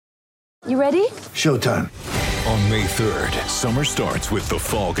You ready? Showtime. On May 3rd, summer starts with The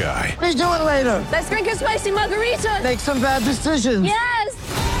Fall Guy. Let's do it later. Let's drink a spicy margarita. Make some bad decisions.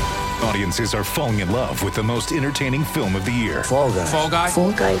 Yes! Audiences are falling in love with the most entertaining film of the year. Fall Guy. Fall Guy?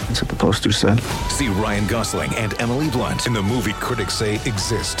 Fall guy. That's what the poster said. See Ryan Gosling and Emily Blunt in the movie critics say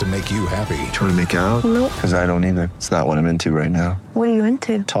exists to make you happy. Trying to make it out? Nope. Because I don't either. It's not what I'm into right now. What are you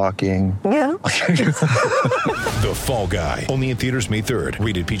into? Talking. Yeah. The Fall Guy. Only in theaters May 3rd.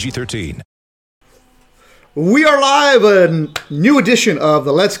 Rated PG-13. We are live, a new edition of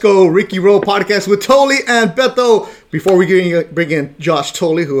the Let's Go Ricky Roll podcast with Toli and Beto. Before we bring in Josh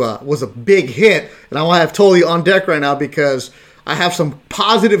Toli, who was a big hit, and I want to have Toli on deck right now because I have some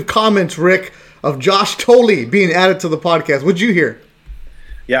positive comments, Rick, of Josh Toli being added to the podcast. What'd you hear?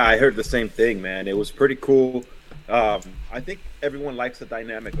 Yeah, I heard the same thing, man. It was pretty cool. I think everyone likes the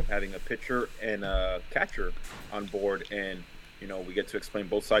dynamic of having a pitcher and a catcher on board, and we get to explain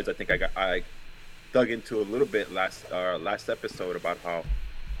both sides. I think I dug into a little bit last episode about how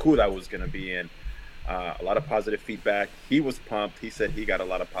cool that was going to be, and a lot of positive feedback. He was pumped. He said he got a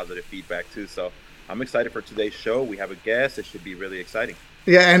lot of positive feedback too. So I'm excited for today's show. We have a guest. It should be really exciting.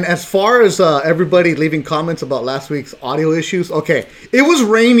 Yeah, and as far as everybody leaving comments about last week's audio issues, okay, it was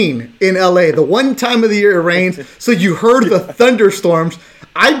raining in LA. The one time of the year it rains, so you heard the thunderstorms.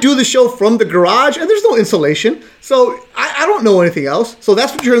 I do the show from the garage, and there's no insulation, so I don't know anything else. So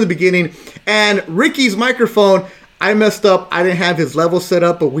that's what you heard in the beginning. And Ricky's microphone, I messed up. I didn't have his level set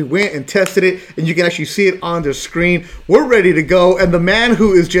up, but we went and tested it, and you can actually see it on the screen. We're ready to go, and the man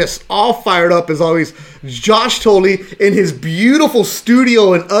who is just all fired up, as always, Josh Toli in his beautiful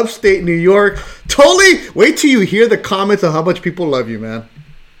studio in upstate New York. Toli, wait till you hear the comments of how much people love you, man.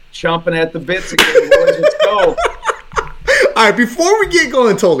 Chomping at the bits again, boys. Let's go. All right, before we get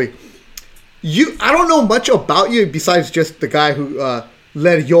going, Toli, I don't know much about you besides just the guy who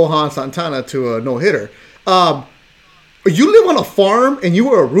led Johan Santana to a no-hitter. You live on a farm and you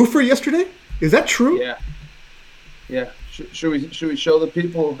were a roofer yesterday? Is that true? Yeah. Should we show the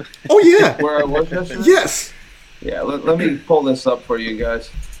people? Oh yeah. Where I was yesterday? Yes. Yeah. Let me pull this up for you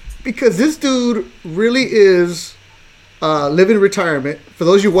guys. Because this dude really is living retirement. For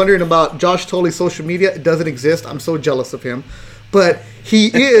those of you wondering about Josh Toli's social media, it doesn't exist. I'm so jealous of him. But he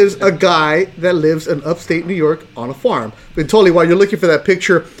is a guy that lives in upstate New York on a farm. But Toli, while you're looking for that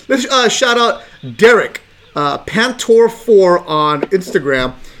picture, let's shout out Derek, Pantor4 on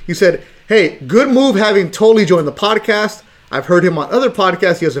Instagram. He said, hey, good move having Toli join the podcast. I've heard him on other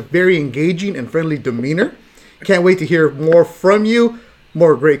podcasts. He has a very engaging and friendly demeanor. Can't wait to hear more from you.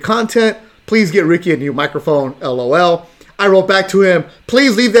 More great content. Please get Ricky a new microphone, LOL. I wrote back to him,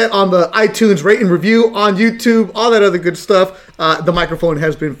 please leave that on the iTunes rate and review on YouTube, all that other good stuff. The microphone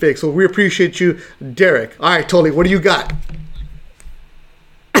has been fixed. So we appreciate you, Derek. All right, Toli, what do you got?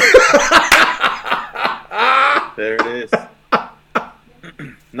 There it is.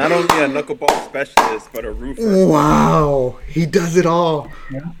 Not only a knuckleball specialist, but a roofer. Wow, he does it all.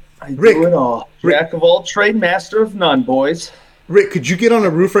 Yeah, I do it all. Jack of all trade, master of none, boys. Rick, could you get on a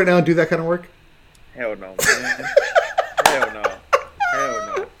roof right now and do that kind of work? Hell no, man. Hell no.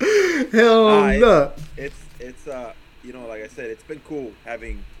 Hell no. It's like I said, it's been cool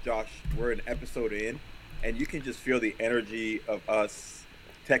having Josh. We're an episode in, and you can just feel the energy of us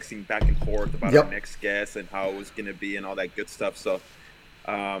texting back and forth about our next guest and how it was going to be and all that good stuff. So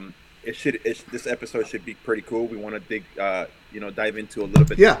this episode should be pretty cool. We want to dive into a little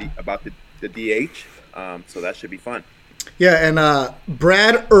bit about the DH. So that should be fun. Yeah, and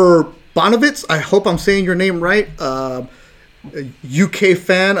Brad Urbanovitz, I hope I'm saying your name right. UK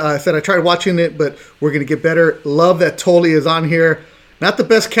fan. Said I tried watching it, but we're going to get better. Love that Toli is on here. Not the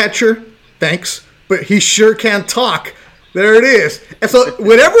best catcher, thanks, but he sure can talk. There it is. And so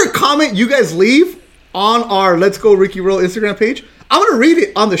whatever comment you guys leave on our Let's Go Ricky Roll Instagram page, I'm going to read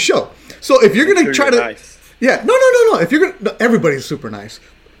it on the show. So if you're going to try to... Nice. Yeah, no. If you're going to... Everybody's super nice.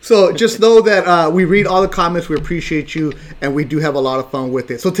 So just know that we read all the comments. We appreciate you, and we do have a lot of fun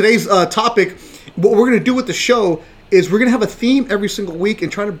with it. So today's topic, what we're going to do with the show is we're going to have a theme every single week and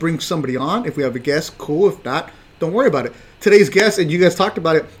try to bring somebody on. If we have a guest, cool. If not, don't worry about it. Today's guest, and you guys talked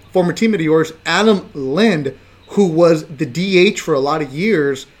about it, former teammate of yours, Adam Lind, who was the DH for a lot of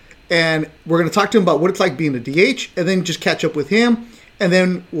years. And we're going to talk to him about what it's like being a DH, and then just catch up with him. And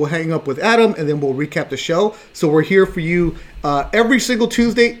then we'll hang up with Adam, and then we'll recap the show. So we're here for you every single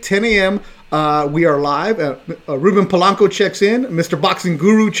Tuesday, 10 a.m. We are live. Ruben Polanco checks in. Mr. Boxing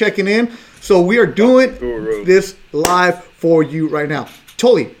Guru checking in. So we are doing this live for you right now.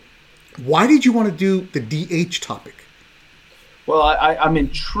 Toli, why did you want to do the DH topic? Well, I'm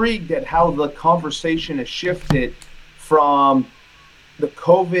intrigued at how the conversation has shifted from the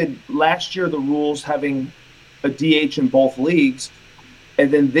COVID last year, the rules having a DH in both leagues,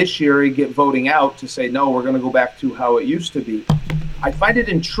 and then this year you get voting out to say, no, we're going to go back to how it used to be. I find it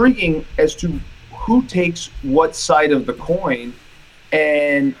intriguing as to who takes what side of the coin.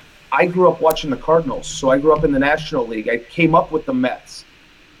 And I grew up watching the Cardinals, so I grew up in the National League. I came up with the Mets.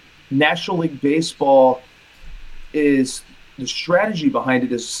 National League Baseball is, the strategy behind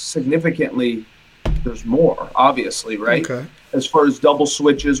it is significantly, there's more, obviously, right? Okay. As far as double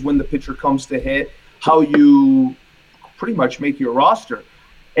switches, when the pitcher comes to hit, how you pretty much make your roster.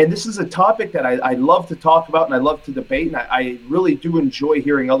 And this is a topic that I love to talk about and I love to debate, and I really do enjoy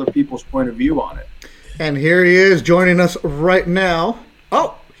hearing other people's point of view on it. And here he is joining us right now.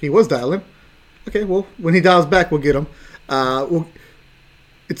 Oh, he was dialing. Okay, well, when he dials back, we'll get him.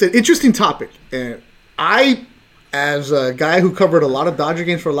 It's an interesting topic. And I, as a guy who covered a lot of Dodger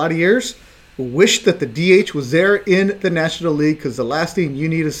games for a lot of years, wish that the DH was there in the National League, because the last thing you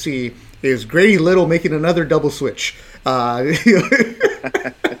need to see is Grady Little making another double switch. No,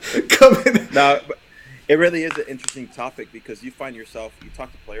 but it really is an interesting topic, because you find yourself, you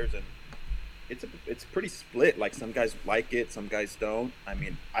talk to players and it's pretty split. Like, some guys like it, some guys don't. I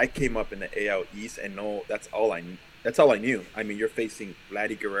mean, I came up in the AL East and that's all I knew. I mean, you're facing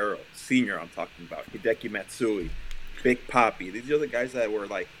Vladdy Guerrero Sr. I'm talking about, Hideki Matsui, Big Papi. These are the guys that were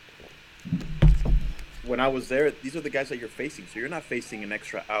like, when I was there, these are the guys that you're facing. So you're not facing an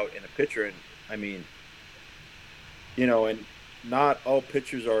extra out in a pitcher. And I mean, and not all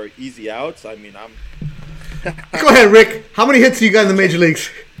pitchers are easy outs. I mean, Go ahead, Rick. How many hits do you got in the major leagues?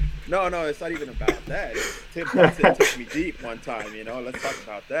 No, it's not even about that. Tim Hudson took me deep one time, Let's talk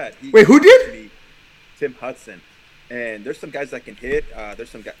about that. Wait, who did? Tim Hudson. And there's some guys that can hit. There's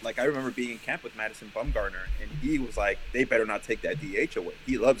some guys, like, I remember being in camp with Madison Bumgarner, and he was like, they better not take that DH away.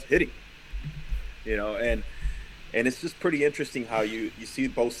 He loves hitting. And it's just pretty interesting how you see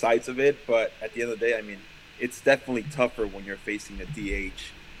both sides of it. But at the end of the day, I mean, it's definitely tougher when you're facing a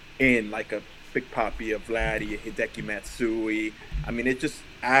DH in like a Big Papi, a Vladdy, a Hideki Matsui. I mean, it just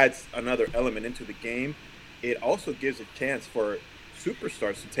adds another element into the game. It also gives a chance for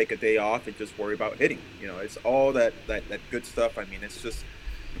superstars to take a day off and just worry about hitting. It's all that good stuff. I mean,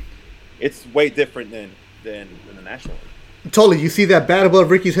 it's way different than the National League. Totally. You see that bat above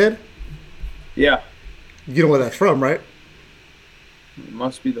Ricky's head? Yeah. You know where that's from, right? It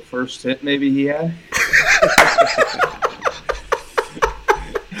must be the first hit maybe he had.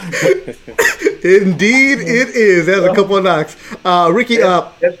 Indeed it is. There's a couple of knocks. Ricky,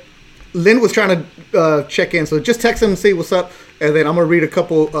 Lynn was trying to check in, so just text him and say what's up, and then I'm going to read a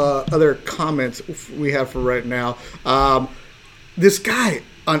couple other comments we have for right now. This guy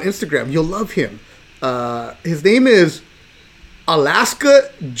on Instagram, you'll love him. His name is Alaska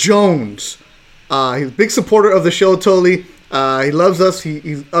Jones. He's a big supporter of the show, totally. He loves us.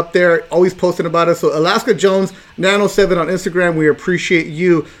 He's up there, always posting about us. So Alaska Jones, 907 on Instagram. We appreciate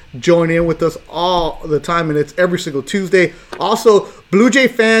you joining in with us all the time, and it's every single Tuesday. Also, Blue Jay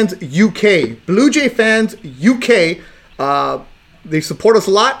Fans UK. Blue Jay Fans UK. They support us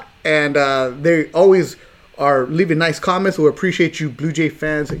a lot, and they always are leaving nice comments. So we appreciate you, Blue Jay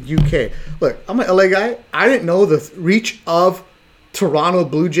Fans UK. Look, I'm an LA guy. I didn't know the reach of Toronto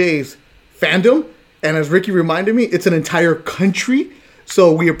Blue Jays fandom. And as Ricky reminded me, it's an entire country.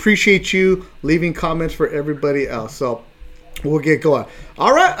 So we appreciate you leaving comments for everybody else. So we'll get going.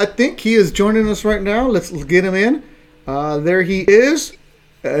 All right. I think he is joining us right now. Let's get him in. There he is.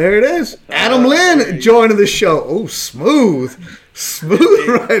 There it is. Adam Lynn joining the show. Oh, smooth. Smooth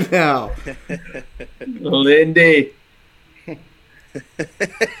right now. Lindy.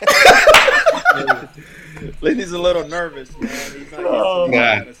 Lindy's a little nervous, man. He's not used to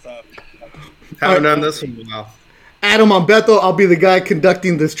that kind of stuff. Haven't done this in a while. Adam Umberto, I'll be the guy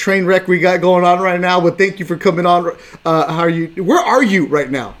conducting this train wreck we got going on right now. But thank you for coming on. How are you? Where are you right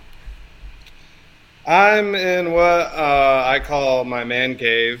now? I'm in what I call my man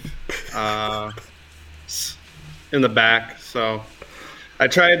cave, in the back. So I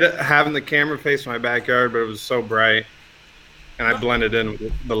tried having the camera face my backyard, but it was so bright, and I blended in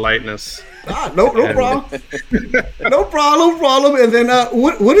with the lightness. No problem. No problem. And then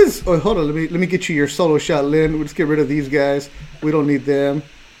what is? Oh, hold on. Let me get you your solo shot, Lynn. We'll just get rid of these guys. We don't need them.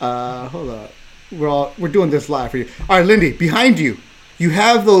 Hold on. We're doing this live for you. All right, Lindy, behind you, you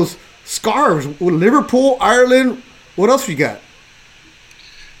have those scarves. Liverpool, Ireland. What else you got?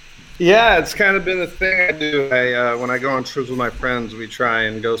 Yeah, it's kind of been a thing I do. When I go on trips with my friends, we try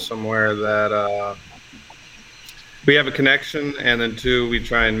and go somewhere that we have a connection, and then two, we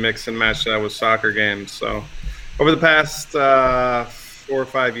try and mix and match that with soccer games. So over the past 4 or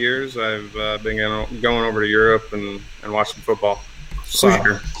 5 years, I've been going over to Europe and watching football.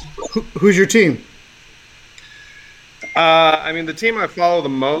 soccer. Who's your team? I mean, the team I follow the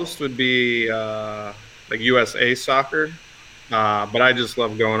most would be like USA Soccer, but I just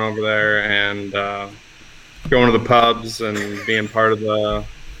love going over there and going to the pubs and being part of the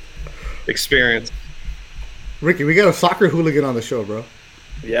experience. Ricky, we got a soccer hooligan on the show, bro.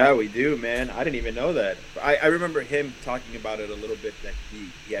 Yeah, we do, man. I didn't even know that. I remember him talking about it a little bit, that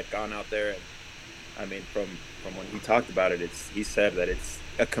he had gone out there. And, I mean, from when he talked about it, he said that it's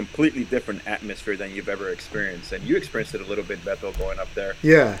a completely different atmosphere than you've ever experienced. And you experienced it a little bit, Beto, going up there.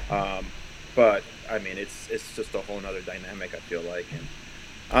 Yeah. But, I mean, it's just a whole other dynamic, I feel like.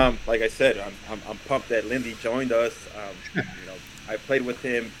 And like I said, I'm pumped that Lindy joined us. You know, I played with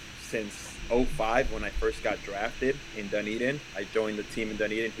him since 2005 when I first got drafted in Dunedin. I joined the team in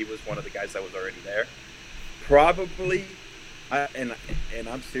Dunedin. He was one of the guys that was already there. Probably, and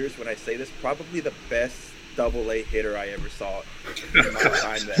I'm serious when I say this, probably the best double-A hitter I ever saw in my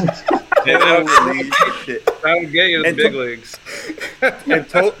time there. Holy shit. That would get you to the big leagues. And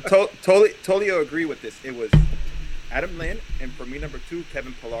totally agree with this. It was Adam Lynn, and for me, number 2,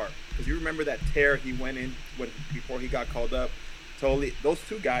 Kevin Pillar. Because you remember that tear he went in before he got called up. Totally, those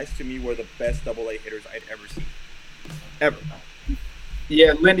 2 guys to me were the best double-A hitters I'd ever seen. Ever.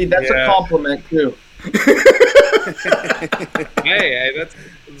 Yeah, Lindy, that's a compliment too. Hey, that's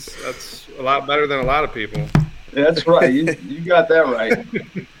a lot better than a lot of people. That's right. You got that right.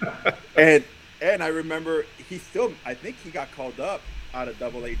 And I remember I think he got called up out of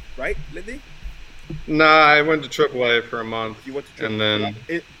double-A, right, Lindy? Nah, I went to AAA for a month. You went to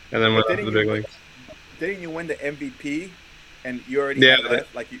AAA? And then went to the big leagues. Didn't you win the MVP? And you already had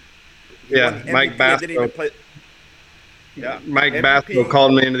left, like you Mike Basco. Mike Basco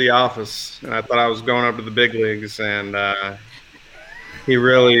called me into the office, and I thought I was going up to the big leagues, and he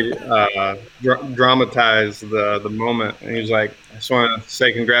really dramatized the moment. And he was like, "I just want to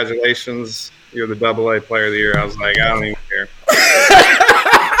say congratulations, you're the double-A player of the year." I was like, "I don't even care."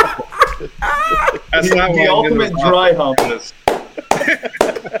 That's not the ultimate dry hump.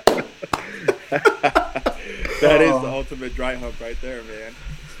 That is the ultimate dry hump right there, man.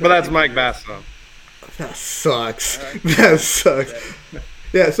 But that's Mike Basso. That sucks. Right. That sucks.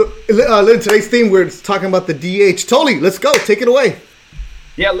 Yeah, so Lynn, today's theme, we're talking about the DH. Totally, let's go. Take it away.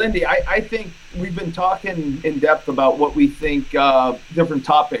 Yeah, Lindy, I think we've been talking in depth about what we think, different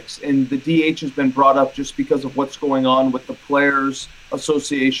topics, and the DH has been brought up just because of what's going on with the Players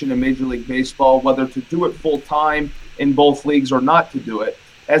Association and Major League Baseball, whether to do it full-time in both leagues or not to do it.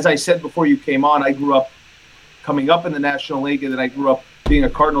 As I said before you came on, I grew up coming up in the National League, and then I grew up being a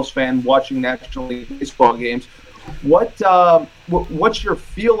Cardinals fan, watching National League baseball games. What's your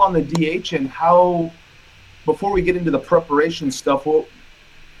feel on the DH, and how, before we get into the preparation stuff,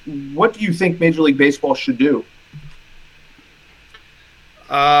 what do you think Major League Baseball should do?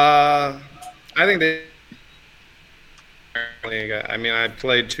 I think I mean, I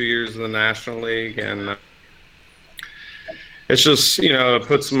played 2 years in the National League, and it's just, it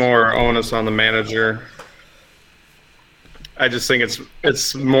puts more onus on the manager. I just think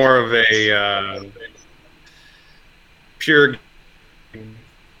it's more of a pure.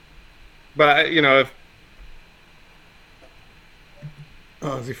 But if.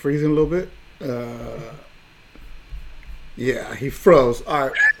 Oh, is he freezing a little bit? Yeah, he froze. All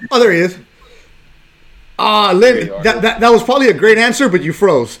right. Oh, there he is. Lynn, that was probably a great answer, but you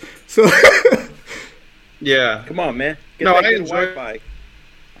froze. So. Yeah. Come on, man. I enjoy Wi-Fi.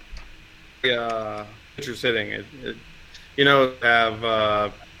 Pitchers hitting it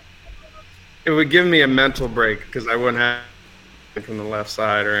would give me a mental break because I wouldn't have from the left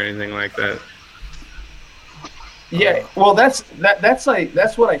side or anything like that. Yeah, well, that's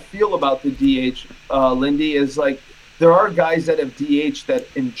what I feel about the DH, Lindy, is like there are guys that have DH that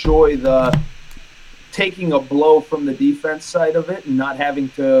enjoy the taking a blow from the defense side of it and not having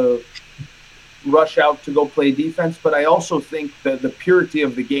to rush out to go play defense. But I also think that the purity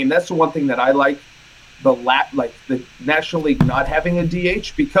of the game, that's the one thing that I like, the National League not having a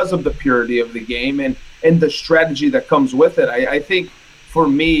DH because of the purity of the game and the strategy that comes with it. I think for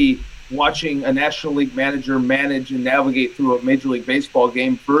me, watching a National League manager manage and navigate through a Major League Baseball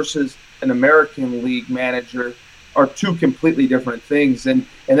game versus an American League manager are two completely different things, and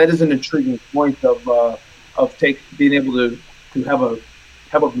that is an intriguing point of being able to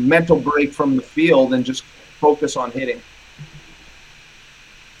have a mental break from the field and just focus on hitting.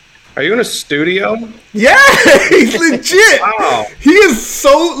 Are you in a studio? Yeah, he's legit. Wow. He is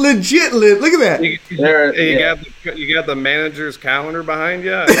so legit. Look at that. You got the manager's calendar behind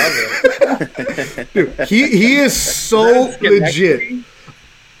you? I love it. Dude, he is so legit.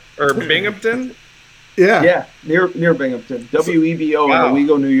 Or Binghamton? Yeah, near Binghamton. WEBO in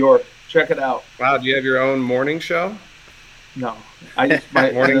Owego, New York. Check it out. Wow, do you have your own morning show? No, I just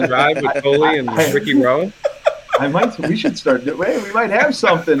my morning drive with Coley and Ricky Rowe. I might. We should start doing. Hey, we might have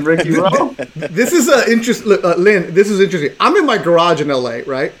something, Ricky Rowe. This is interesting, Lynn. This is interesting. I'm in my garage in LA,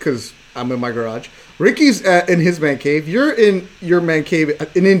 right? Because I'm in my garage. Ricky's in his man cave. You're in your man cave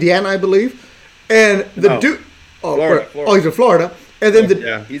in Indiana, I believe. And the dude. Oh, Florida. Oh, he's in Florida. And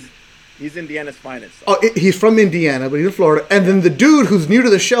then he's Indiana's finest. So. Oh, he's from Indiana, but he's in Florida. And then the dude who's new to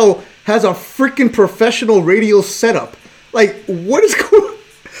the show has a freaking professional radio setup. Like, what is going?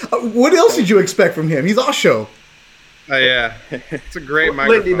 What else did you expect from him? He's our show. Yeah, it's a great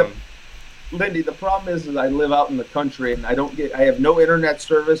microphone. Lindy, the problem is I live out in the country and I have no internet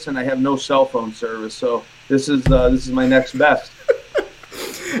service and I have no cell phone service. So this is my next best.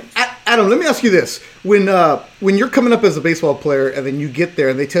 Adam, let me ask you this: when you're coming up as a baseball player and then you get there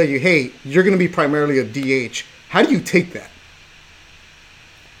and they tell you, "Hey, you're going to be primarily a DH," how do you take that?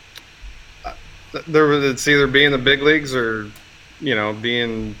 It's either be in the big leagues or, be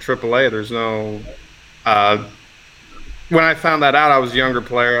in AAA. There's no. When I found that out, I was a younger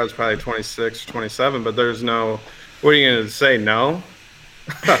player. I was probably 26, 27, but there's no. What are you going to say? No.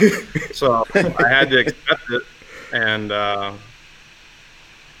 So I had to accept it, and. I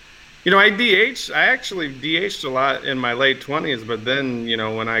actually DH'd a lot in my late 20s, but then,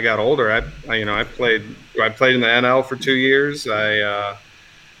 when I got older, I played in the NL for 2 years. When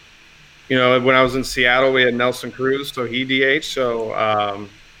I was in Seattle, we had Nelson Cruz, so he DH'd. So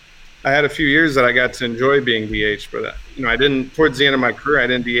I had a few years that I got to enjoy being DH, but I didn't. Towards the end of my career, I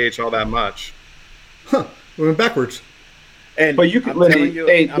didn't DH all that much. Huh? We went backwards. But you can, Lindy.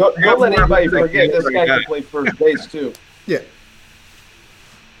 Hey, don't let anybody forget this guy can play first base too. Yeah.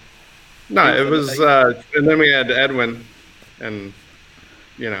 No, it was, and then we had Edwin, and,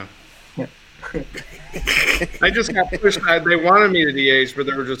 I just got pushed. They wanted me to DH, but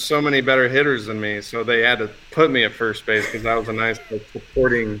there were just so many better hitters than me, so they had to put me at first base because I was a nice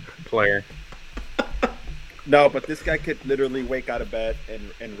supporting player. No, but this guy could literally wake out of bed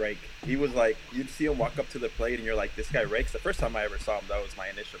and rake. He was like, you'd see him walk up to the plate, and you're like, this guy rakes. The first time I ever saw him, that was my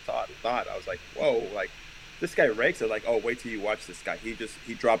initial thought. I was like, whoa, like, this guy rakes it. Like, oh, wait till you watch this guy. He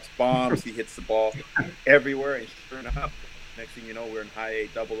drops bombs. He hits the ball everywhere. And sure enough, next thing you know, we're in high A,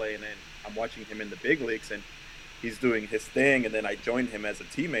 double A, and then I'm watching him in the big leagues, and he's doing his thing. And then I joined him as a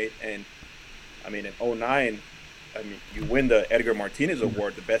teammate. And I mean, in 2009, you win the Edgar Martinez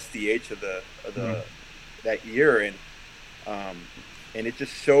Award, the best DH of that year, and it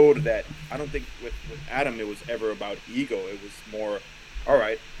just showed that I don't think with Adam it was ever about ego. It was more, all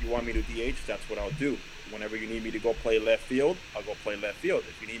right, you want me to DH, that's what I'll do. Whenever you need me to go play left field, I'll go play left field.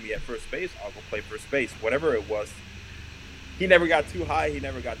 If you need me at first base, I'll go play first base. Whatever it was, he never got too high, he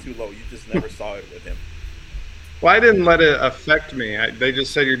never got too low. You just never saw it with him. Well, I didn't let it affect me. They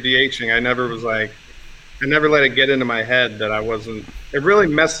just said you're DHing. I never let it get into my head that I wasn't. It really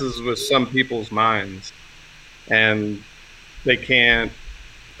messes with some people's minds, and they can't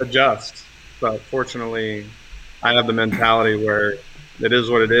adjust. But fortunately, I have the mentality where it is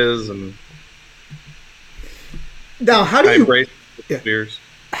what it is, and now how do you embrace the fears?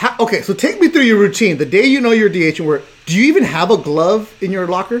 Okay, so take me through your routine. The day you know you're DHing, where do you even have a glove in your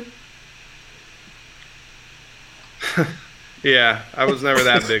locker? Yeah, I was never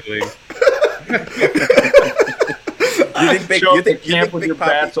that big league. You think camp with your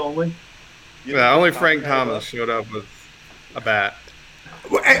bats only? Yeah, only Frank Thomas showed up with a bat.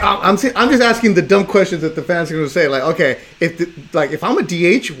 I'm just asking the dumb questions that the fans are going to say. Like, okay, if I'm a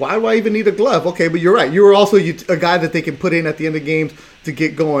DH, why do I even need a glove? Okay, but you're right. You were also a guy that they can put in at the end of games to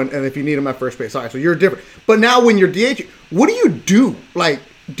get going, and if you need him at first base. All right, so you're different. But now when you're DH, what do you do? Like,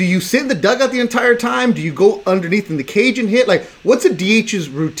 do you sit in the dugout the entire time? Do you go underneath in the cage and hit? Like, what's a DH's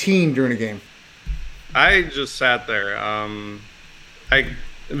routine during a game? I just sat there.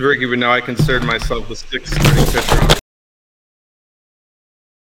 Ricky would know I considered myself the sixth starting pitcher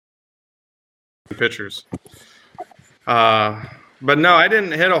on pitchers. But no, I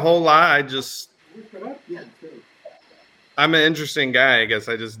didn't hit a whole lot. I'm an interesting guy, I guess.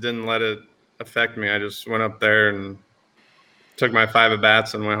 I just didn't let it affect me. I just went up there and took my 5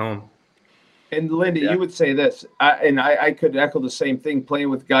 at-bats and went home. And Lindy, you would say this, I could echo the same thing playing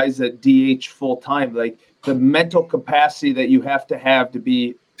with guys that DH full-time. Like, the mental capacity that you have to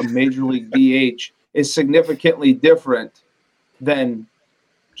be a major league DH is significantly different than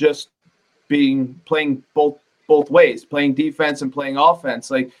just playing both ways, playing defense and playing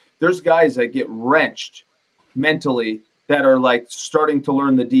offense. Like, there's guys that get wrenched mentally that are like starting to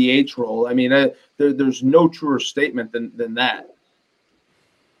learn the DH role. I mean, there's no truer statement than that.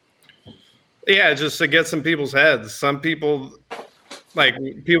 Yeah, just to get some people's heads. Some people, like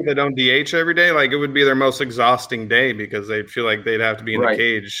people that don't DH every day, like it would be their most exhausting day because they feel like they'd have to be in the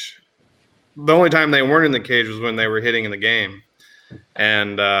cage. The only time they weren't in the cage was when they were hitting in the game.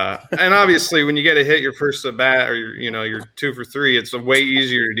 And obviously when you get a hit your first at bat or you're 2 for 3, it's way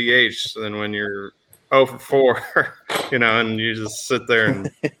easier to DH than when you're 0 for 4, and you just sit there and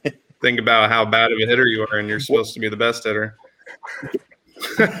think about how bad of a hitter you are and you're supposed to be the best hitter.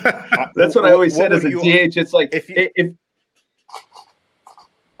 That's what I always said as a DH. It's like if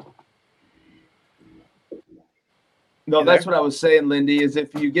no, that's what I was saying, Lindy, is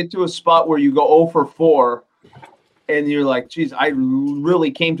if you get to a spot where you go 0 for 4 and you're like, geez, I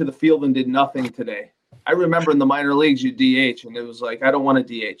really came to the field and did nothing today. I remember in the minor leagues you DH, and it was like, I don't want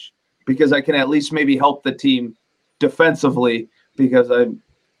to DH because I can at least maybe help the team defensively because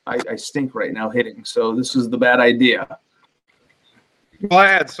I stink right now hitting. So this is the bad idea. Well, I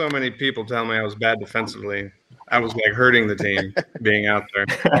had so many people tell me I was bad defensively. I was like hurting the team being out there.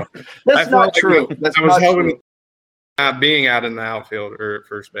 That's not true. That's I was not helping true. Not being out in the outfield or at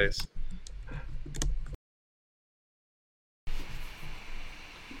first base.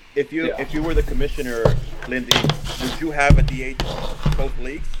 If you were the commissioner, Lindy, would you have a DH both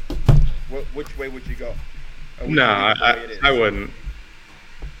leagues? Which way would you go? No, I wouldn't.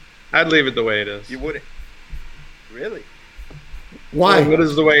 I'd leave it the way it is. You wouldn't? Really? Why? What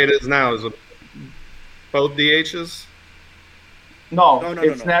is the way it is now? Is it both DHs? No,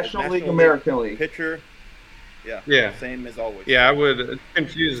 it's National League, American League. Pitcher. Yeah. Same as always. Yeah, I would. It's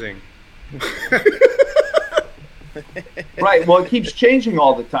confusing. Right. Well, it keeps changing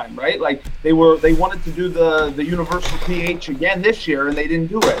all the time, right? Like they wanted to do the universal DH again this year, and they didn't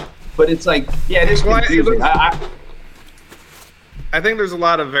do it. But it's like, yeah, it is confusing. I think there's a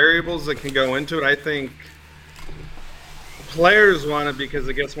lot of variables that can go into it. I think players want it because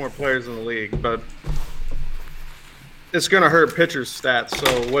it gets more players in the league, but it's going to hurt pitchers' stats.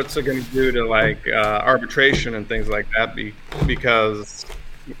 So what's it going to do to arbitration and things like that? Because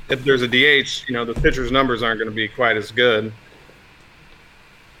if there's a DH, the pitcher's numbers aren't going to be quite as good,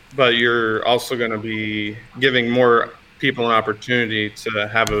 but you're also going to be giving more people an opportunity to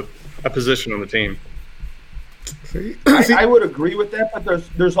have a position on the team. I would agree with that, but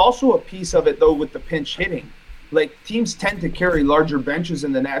there's also a piece of it though with the pinch hitting. Like teams tend to carry larger benches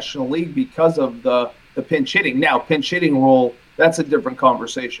in the National League because of the pinch hitting. Now, pinch hitting role, that's a different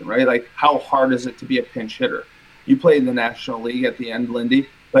conversation, right? Like how hard is it to be a pinch hitter? You play in the National League at the end, Lindy.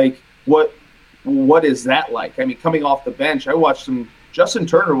 Like what is that like? I mean, coming off the bench, I watched him. Justin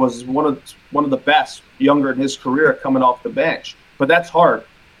Turner was one of the best younger in his career coming off the bench, but that's hard.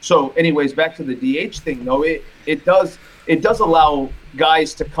 So anyways, back to the DH thing though, it does allow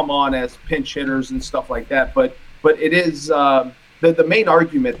guys to come on as pinch hitters and stuff like that. But it is the main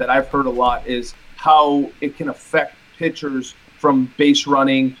argument that I've heard a lot is how it can affect pitchers from base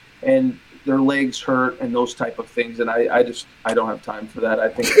running and their legs hurt and those type of things. And I don't have time for that. I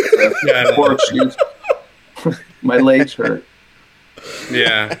think it's a poor excuse. My legs hurt.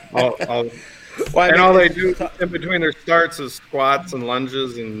 Yeah. All they do in between their starts is squats and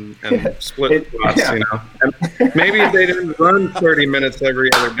lunges and split squats, yeah. And maybe if they didn't run 30 minutes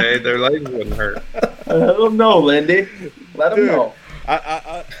every other day, their legs wouldn't hurt. I don't know, Lindy. Let them know.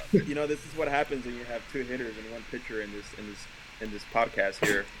 This is what happens when you have two hitters and one pitcher in this podcast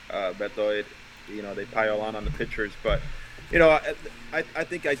here, Beto. They pile on the pitchers, but I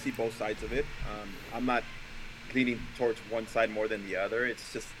think I see both sides of it. I'm not leaning towards one side more than the other.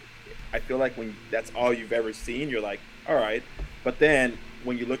 It's just I feel like when that's all you've ever seen, you're like, all right. But then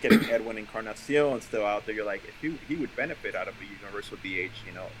when you look at Edwin Encarnacion still out there, you're like, if he would benefit out of a universal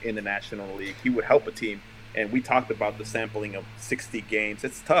DH, in the National League, he would help a team. And we talked about the sampling of 60 games.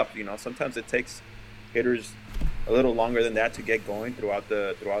 It's tough, Sometimes it takes hitters a little longer than that to get going throughout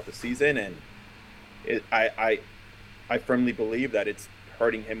the season, and I firmly believe that it's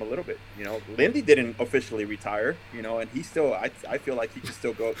hurting him a little bit. Lindy didn't officially retire, and he still I feel like he could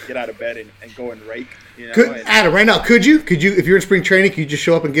still go get out of bed and go and rake. Adam, right now, could you if you're in spring training, could you just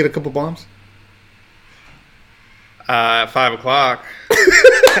show up and get a couple bombs? At 5 o'clock.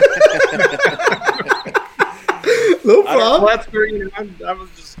 No problem. Well, that's where, I was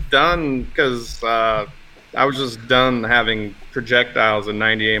just done because I was just done having projectiles at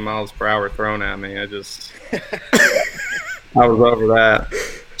 98 miles per hour thrown at me. I was over that,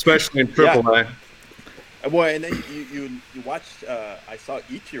 especially in AAA. Well, and then you watched. I saw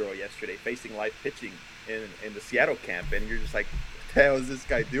Ichiro yesterday facing live pitching in the Seattle camp, and you're just like, what the hell is this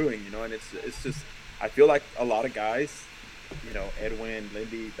guy doing? And it's just. I feel like a lot of guys, Edwin,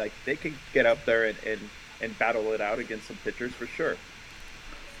 Lindy, like they can get up there and battle it out against some pitchers for sure.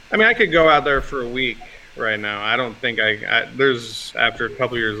 I mean, I could go out there for a week right now. I don't think there's, after a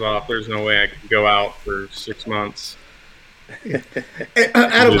couple years off, there's no way I could go out for 6 months.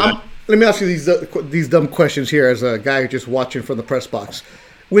 Adam, let me ask you these dumb questions here as a guy just watching from the press box.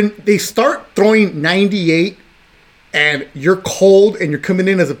 When they start throwing 98 and you're cold and you're coming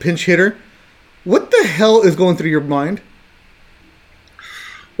in as a pinch hitter, what the hell is going through your mind?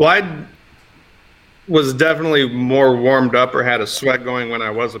 Well, I was definitely more warmed up or had a sweat going when I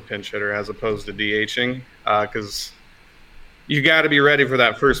was a pinch hitter as opposed to DHing, because you got to be ready for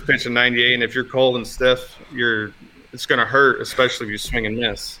that first pitch in 98, and if you're cold and stiff, it's going to hurt, especially if you swing and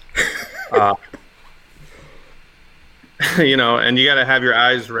miss. And you got to have your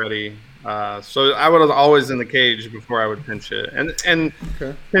eyes ready. So I was always in the cage before I would pinch hit. And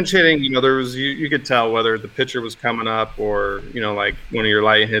pinch hitting, there was you could tell whether the pitcher was coming up or, like one of your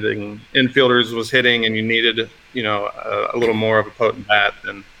light hitting infielders was hitting and you needed, a little more of a potent bat.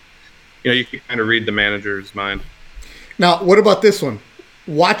 And, you could kind of read the manager's mind. Now, what about this one?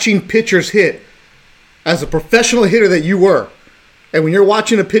 Watching pitchers hit. As a professional hitter that you were, and when you're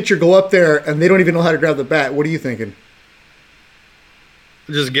watching a pitcher go up there and they don't even know how to grab the bat, what are you thinking?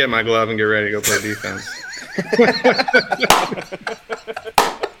 Just get my glove and get ready to go play defense.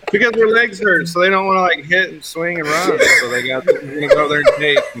 Because their legs hurt, so they don't want to hit and swing and run. So they're going to go there and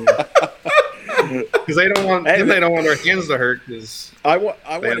take. Because they don't want their hands to hurt. Because I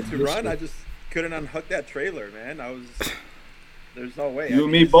wanted to run. I just couldn't unhook that trailer, man. There's no way. You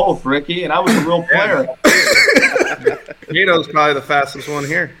and me both, Ricky, and I was a real player. Gato's probably the fastest one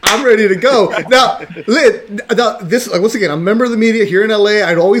here. I'm ready to go. Now, this once again, I'm a member of the media here in LA.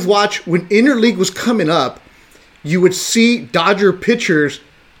 I'd always watch when Interleague was coming up. You would see Dodger pitchers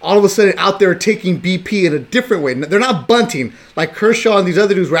all of a sudden out there taking BP in a different way. They're not bunting like Kershaw and these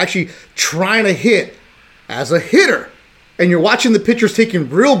other dudes were actually trying to hit as a hitter. And you're watching the pitchers taking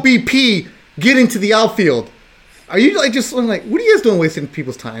real BP get into the outfield. Are you what are you guys doing wasting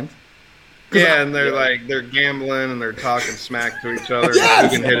people's time? Yeah, and they're gambling and they're talking smack to each other.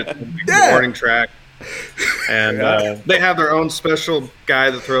 Yes! Who can hit it to the warning track. And they have their own special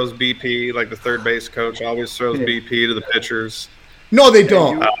guy that throws BP, like the third base coach always throws BP to the pitchers. No, they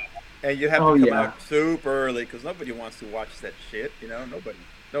don't. And you have to come out super early because nobody wants to watch that shit.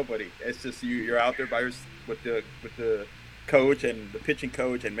 Nobody. It's just you're out there with the coach and the pitching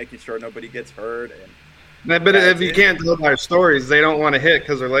coach and making sure nobody gets hurt. But if you can't tell by stories, they don't want to hit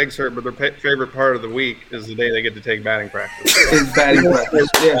because their legs hurt. But their favorite part of the week is the day they get to take batting practice. It's batting practice,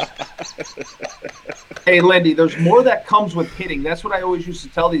 yeah. Hey, Lindy, there's more that comes with hitting. That's what I always used to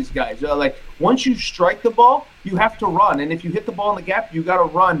tell these guys. Once you strike the ball, you have to run, and if you hit the ball in the gap, you got to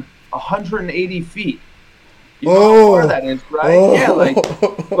run 180 feet. You know how far that is, right? Oh. Yeah,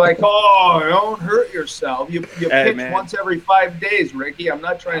 don't hurt yourself. You pitch once every 5 days, Ricky. I'm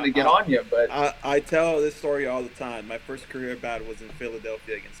not trying to get on you, but I tell this story all the time. My first career bat was in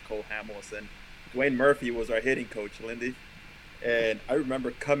Philadelphia against Cole Hamels, and Dwayne Murphy was our hitting coach, Lindy. And I remember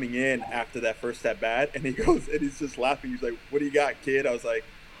coming in after that first at bat, and he's just laughing. He's like, "What do you got, kid?" I was like,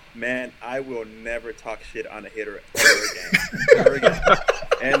 "Man, I will never talk shit on a hitter ever again."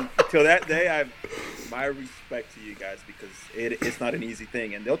 And till that day, my respect to you guys because it's not an easy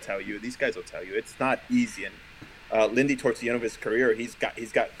thing, and these guys will tell you it's not easy. And Lindy, towards the end of his career, he's got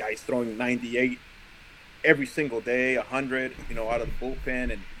guys throwing 98 every single day, 100, out of the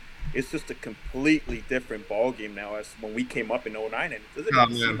bullpen, and it's just a completely different ball game now as when we came up in 09, and it doesn't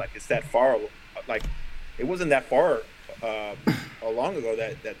even seem like it's that far. Like it wasn't that far long ago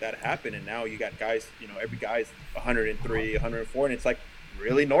that happened, and now you got guys, every guy's 103, 104, and it's like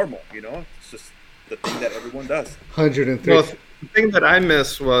really normal, It's just the thing that everyone does. 103. Well, the thing that I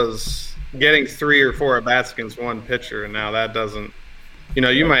miss was getting 3 or 4 at-bats against one pitcher, and now that doesn't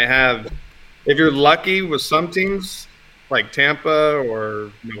you might have, if you're lucky with some teams like Tampa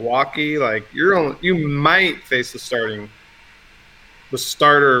or Milwaukee, you might face the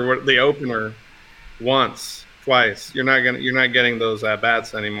starter, the opener once, twice. You're not getting those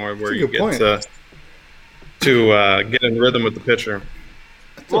at-bats anymore where you get to get in rhythm with the pitcher.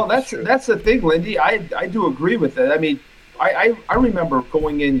 Well, that's the thing, Lindy. I do agree with it. I mean, I remember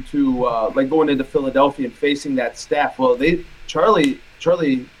going into Philadelphia and facing that staff. Well, Charlie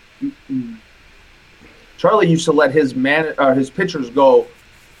used to let his pitchers go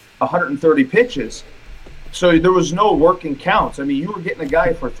 130 pitches, so there was no working counts. I mean, you were getting a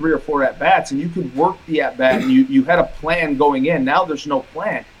guy for 3 or 4 at bats, and you could work the at bat, and you had a plan going in. Now there's no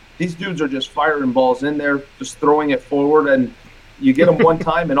plan. These dudes are just firing balls in there, just throwing it forward, and you get them one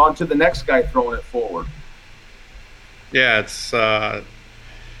time and on to the next guy throwing it forward. Yeah, it's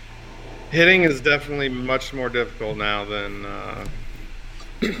hitting is definitely much more difficult now than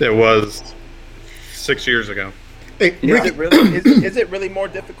it was 6 years ago. Hey, Is Ricky. it really is it really more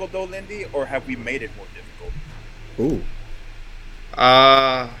difficult though, Lindy, or have we made it more difficult? Ooh.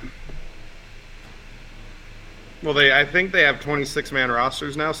 Well, I think they have 26-man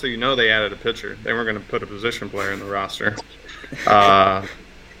rosters now, so they added a pitcher. They weren't going to put a position player in the roster. I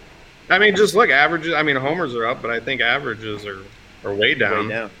mean, just look, averages. I mean, homers are up, but I think averages are way down.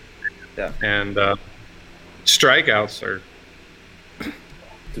 Way down. Yeah. And strikeouts are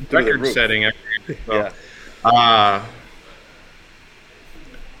Through the roof. record-setting. So,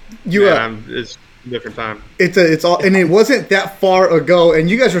 Yeah. it's a different time. It's all, and it wasn't that far ago, and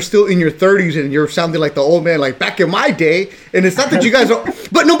you guys are still in your 30s, and you're sounding like the old man, like back in my day. And it's not that you guys are,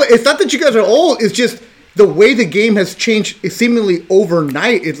 but it's not that you guys are old. It's just the way the game has changed, seemingly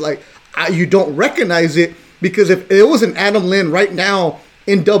overnight. It's like you don't recognize it, because if it was an Adam Lynn right now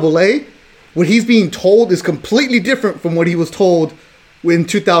in AA, what he's being told is completely different from what he was told in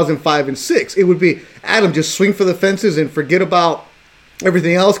 2005 and 6. It would be, Adam, just swing for the fences and forget about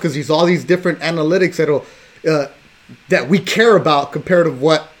everything else, because he's all these different analytics that we care about compared to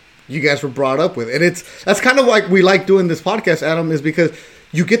what you guys were brought up with. And that's kind of like we like doing this podcast, Adam, is because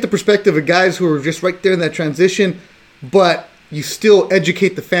you get the perspective of guys who are just right there in that transition, but you still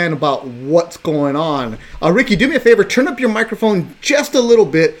educate the fan about what's going on. Ricky, do me a favor, turn up your microphone just a little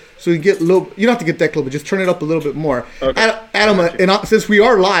bit so you get a little. You don't have to get that close, but just turn it up a little bit more. Okay. Adam, and since we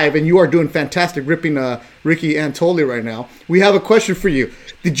are live and you are doing fantastic ripping Ricky Antoli right now, we have a question for you.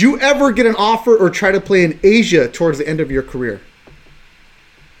 Did you ever get an offer or try to play in Asia towards the end of your career?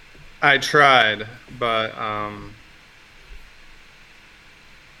 I tried, but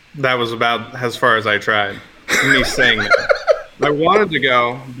that was about as far as I tried. Me saying that. I wanted to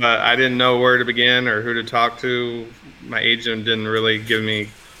go, but I didn't know where to begin or who to talk to. My agent didn't really give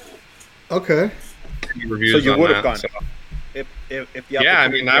me any reviews. So you would have that, gone so. if the Yeah, I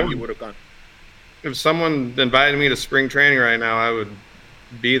mean, you would have gone. If someone invited me to spring training right now, I would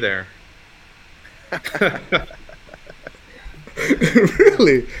be there.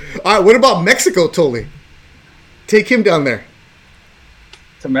 Really? All right. What about Mexico, Toli? Take him down there.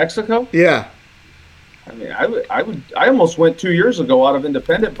 To Mexico? Yeah. I mean, I almost went 2 years ago out of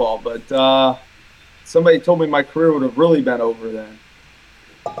independent ball, but somebody told me my career would have really been over then.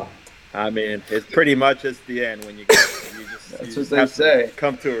 I mean, it's pretty much it's the end when you get there. That's what they say.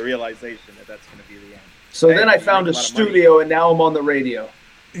 Come to a realization that that's going to be the end. So Hey, then I you found make a a lot of money. studio, and now I'm on the radio.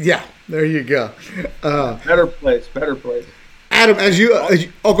 Yeah. There you go. Better place. Adam, as you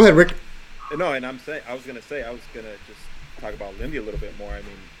oh, go ahead, Rick. No, and I was gonna just talk about Lindy a little bit more. I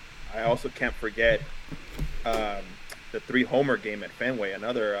mean, I also can't forget the 3-homer game at Fenway.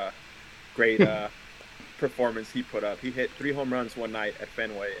 Another great performance he put up. He hit 3 home runs one night at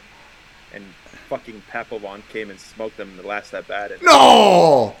Fenway, and fucking Papelbon came and smoked him the last at bat.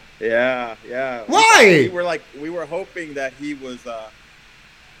 No. Yeah. Why? We were hoping that he was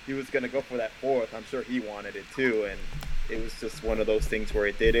gonna go for that 4th. I'm sure he wanted it too, and it was just one of those things where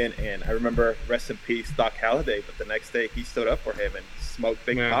it didn't. And I remember, rest in peace, Doc Halladay, but the next day he stood up for him and smoked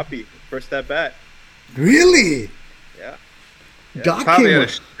Big Poppy first at bat. Really? Yeah. Doc Poppy came.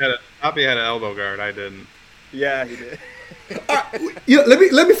 had an elbow guard. I didn't. Yeah, he did.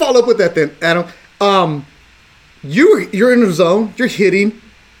 Let me follow up with that then, Adam. You're in the zone. You're hitting.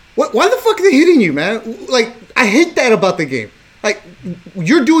 Why the fuck are they hitting you, man? Like, I hate that about the game. Like,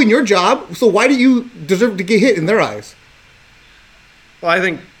 you're doing your job, so why do you deserve to get hit in their eyes? Well, I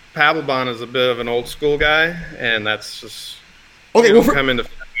think Papelbon is a bit of an old school guy, and that's just Okay, well, come into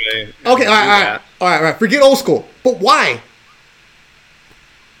Fenway. Okay, all right. Forget old school. But why?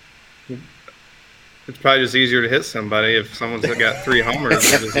 It's probably just easier to hit somebody if someone's got 3 homers.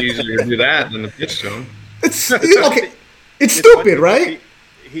 It's just easier to do that than to pitch to them. It's okay. It's stupid, right?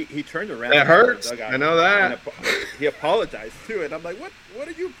 He turned around. That hurts. I know that. He apologized too, and I'm like, what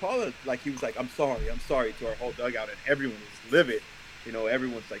did you apologize? Like, he was like, I'm sorry to our whole dugout, and everyone was livid. You know,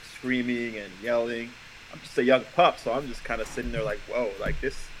 everyone's like screaming and yelling. I'm just a young pup, so I'm just kind of sitting there like, whoa, like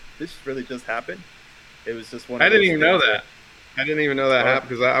this really just happened. It was just one. I didn't even know that. I didn't even know that happened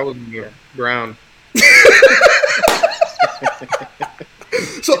because I was in the ground.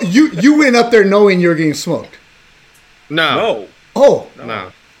 So you went up there knowing you were getting smoked? No. Oh.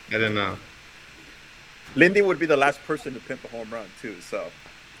 No. I didn't know. Lindy would be the last person to pimp a home run too, so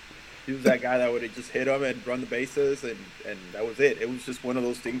he was that guy that would have just hit him and run the bases, and that was it. It was just one of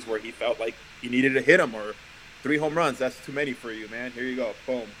those things where he felt like he needed to hit him, or 3 home runs, that's too many for you, man. Here you go,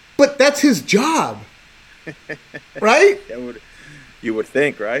 boom. But that's his job, right? You would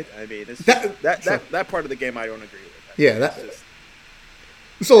think, right? I mean, it's that part of the game I don't agree with. Yeah,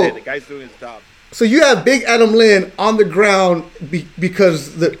 hey, the guy's doing his job. So you have Big Adam Lynn on the ground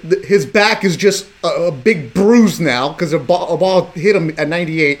because his back is just a big bruise now because a ball hit him at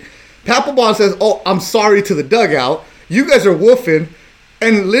 98. Papelbon says, "Oh, I'm sorry" to the dugout. You guys are woofing,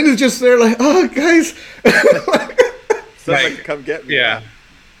 and Lynn is just there like, "Oh, guys." Somebody to come get me. Yeah.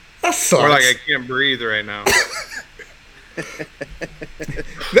 That sucks. Or like I can't breathe right now.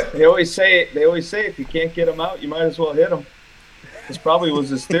 They always say if you can't get him out, you might as well hit him. This probably was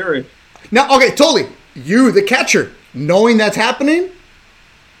his theory. Now, okay, totally. You, the catcher, knowing that's happening.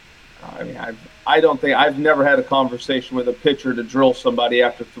 I mean, I've never had a conversation with a pitcher to drill somebody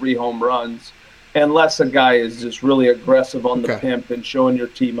after 3 home runs, unless a guy is just really aggressive on the pimp and showing your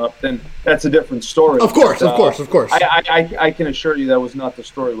team up. Then that's a different story. Of course. I can assure you that was not the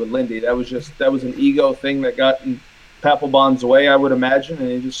story with Lindy. That was an ego thing that got in Papelbon's way, I would imagine, and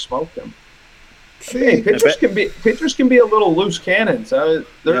he just smoked him. Hey, pitchers can be a little loose cannons. They're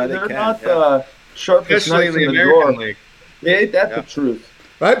not sharpest Especially knives in the in the American drawer. League. Yeah, that's the truth.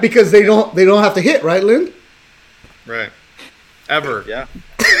 Right, because they don't have to hit, right, Lynn? Right. Ever. Yeah.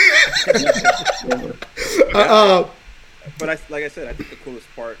 But like I said, I think the coolest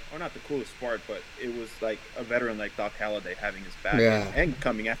part, or not the coolest part, but it was like a veteran like Doc Halladay having his back and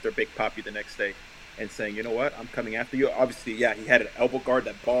coming after Big Papi the next day and saying, you know what, I'm coming after you. Obviously, yeah, he had an elbow guard.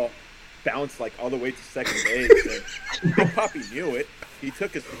 That ball bounced like all the way to second base. And Big Papi knew it. He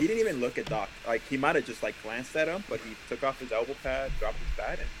didn't even look at Doc. Like, he might have just like glanced at him, but he took off his elbow pad, dropped his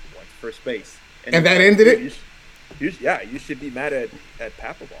bat, and went to first base. And that ended it? You should be mad at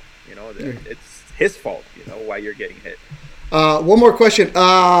Papelbon. You know, it's his fault, you know, why you're getting hit. One more question.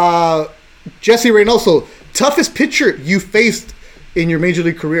 Jesse Reynoso, toughest pitcher you faced in your major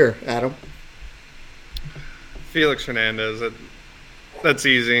league career, Adam? Felix Hernandez. That's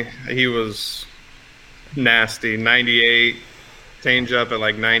easy. He was nasty. 98, changeup at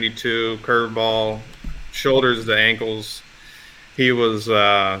like 92, curveball, shoulders to ankles. He was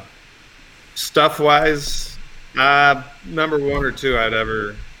stuff-wise, number 1 or 2 I'd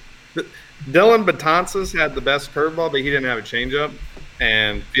ever. Dylan Betances had the best curveball, but he didn't have a changeup,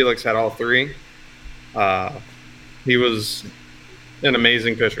 and Felix had all 3. He was an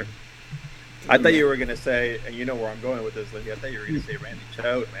amazing pitcher. I thought you were going to say, and you know where I'm going with this, Lindy, I thought you were going to say Randy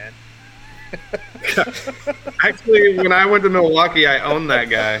Choate, man. Actually, when I went to Milwaukee, I owned that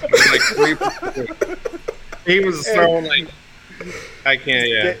guy. Like 3. He was throwing like, I can't,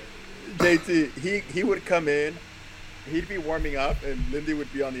 yeah. JT, he would come in, he'd be warming up, and Lindy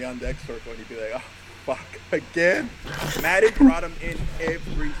would be on the on-deck circle, and he'd be like, oh, fuck, again? Madden brought him in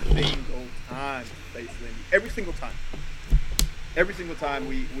every single time, face Lindy. Every single time. Every single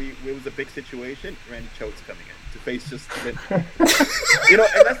time it was a big situation, Randy Choate's coming in to face just you know,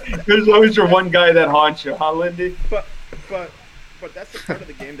 and that's there's always your one guy that haunts you, huh, Lindy? But that's the part of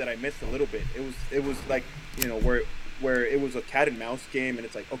the game that I missed a little bit. It was like, you know, where it was a cat and mouse game, and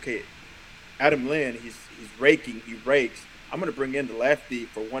it's like, okay, Adam Lynn, he's raking, he rakes. I'm gonna bring in the lefty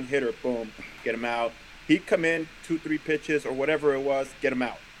for one hitter, boom, get him out. He'd come in 2-3 pitches or whatever it was, get him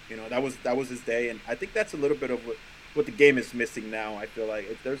out. You know, that was his day, and I think that's a little bit of what the game is missing now. I feel like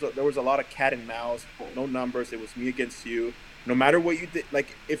there was a lot of cat and mouse, no numbers. It was me against you. No matter what you did,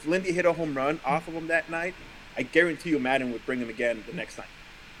 like if Lindy hit a home run off of him that night, I guarantee you Madden would bring him again the next night.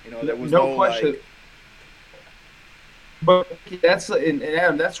 You know, there was no question. Like, but and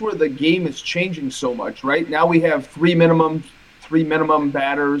Adam, that's where the game is changing so much, right? Now we have three minimum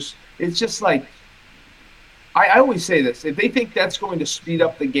batters. It's just like, I always say this: if they think that's going to speed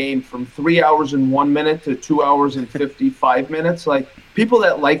up the game from 3 hours and 1 minute to 2 hours and 55 minutes, like people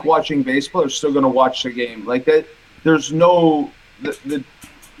that like watching baseball are still going to watch the game. Like that, there's no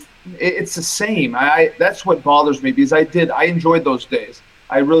it's the same. That's what bothers me, because I enjoyed those days.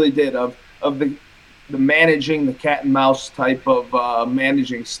 I really did of the managing, the cat and mouse type of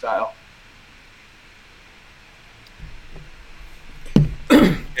managing style.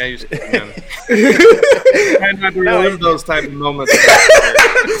 Yeah, you try not to relive those type of moments.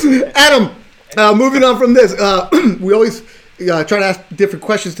 Adam, moving on from this, we always try to ask different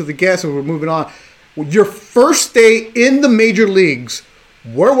questions to the guests, and we're moving on. Your first day in the major leagues,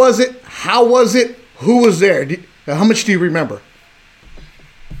 where was it? How was it? Who was there? How much do you remember?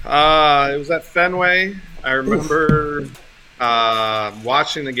 It was at Fenway. I remember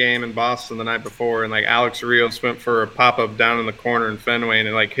watching the game in Boston the night before, and like Alex Rios went for a pop-up down in the corner in Fenway, and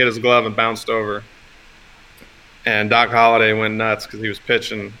it like hit his glove and bounced over. And Doc Halladay went nuts because he was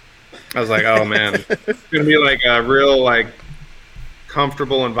pitching. I was like, oh man, it's gonna be like a real like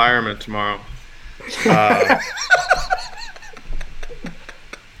comfortable environment tomorrow.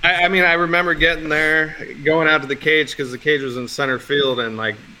 I mean, I remember getting there, going out to the cage because the cage was in center field, and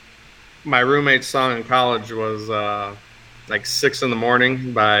like my roommate's song in college was like 6 in the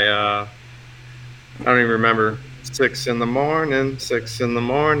morning by I don't even remember. 6 in the morning, 6 in the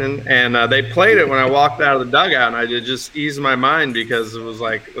morning, and they played it when I walked out of the dugout, and I did just ease my mind because it was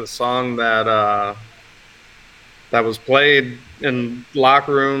like a song that that was played in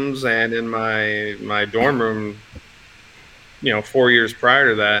locker rooms and in my dorm room, 4 years prior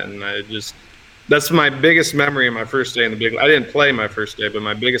to that, and that's my biggest memory of my first day in the big. I didn't play my first day, but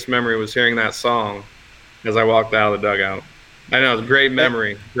my biggest memory was hearing that song as I walked out of the dugout. I know, it's a great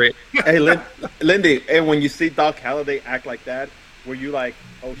memory. Great. Hey, Lindy, and when you see Doc Halladay act like that, were you like,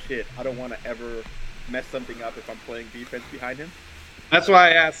 oh shit, I don't want to ever mess something up if I'm playing defense behind him? That's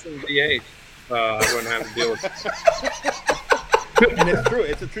why I asked him DH. I wouldn't have to deal with it. And it's true.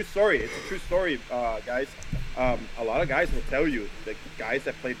 It's a true story. It's a true story, guys. A lot of guys will tell you, the guys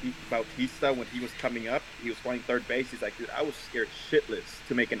that played Bautista when he was coming up, he was playing third base. He's like, dude, I was scared shitless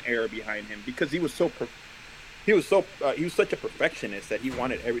to make an error behind him because he was he was such a perfectionist that he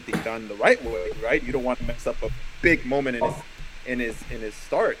wanted everything done the right way, right? You don't want to mess up a big moment in his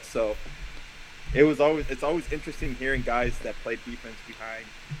start. So it's always interesting hearing guys that played defense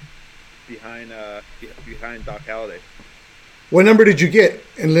behind Doc Halladay. What number did you get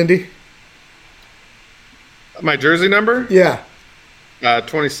in Lindy? My jersey number? Yeah.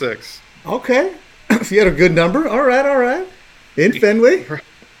 26. Okay. So you had a good number. All right. In Fenway.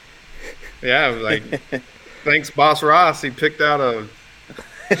 Yeah, like thanks, Boss Ross. He picked out I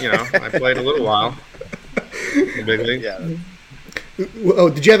played a little while in the big league. Yeah. Oh,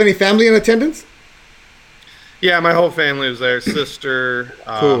 did you have any family in attendance? Yeah, my whole family was there. Sister,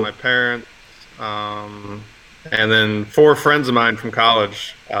 Cool. My parents, and then 4 friends of mine from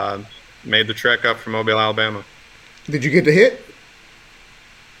college made the trek up from Mobile, Alabama. Did you get to hit?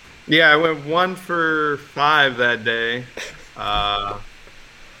 Yeah, I went 1 for 5 that day,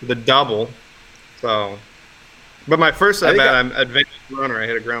 the double. So, but my first at bat, I'm advanced runner. I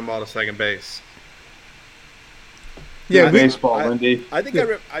hit a ground ball to second base. Yeah, baseball, Lindy. I think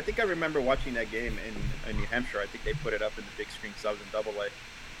I remember watching that game in New Hampshire. I think they put it up in the big screen subs in Double-A,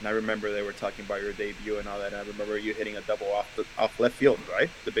 and I remember they were talking about your debut and all that. And I remember you hitting a double off left field, right?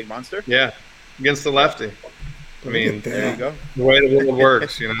 The big monster. Yeah, against the lefty. I mean, There you go. the way the world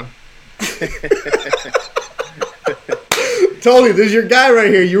works, Totally, this is your guy right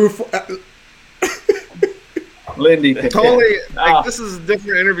here. You were. Lindy. Totally. Like, this is a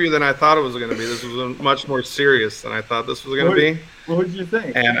different interview than I thought it was going to be. This was much more serious than I thought this was going to be. What did you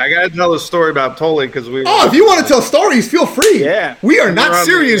think? And I got to tell the story about Totally because we. Oh, if you want to tell stories, feel free. Yeah. We are not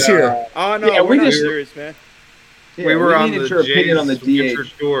serious here. Oh no, Yeah, we're not just- serious, man. Yeah, we were on needed the your opinion Jays on the winter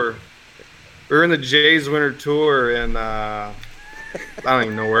DH. tour. We were in the Jays winter tour, and I don't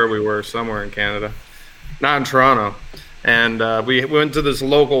even know where we were. Somewhere in Canada, not in Toronto. And we went to this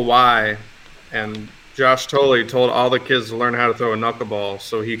local Y, and Josh Tolley told all the kids to learn how to throw a knuckleball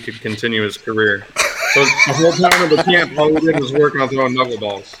so he could continue his career. So the whole time of the camp, all we did was work on throwing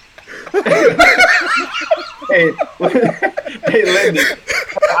knuckleballs. Hey, Lindy.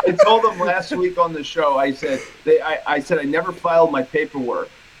 I told them last week on the show. I said I never filed my paperwork.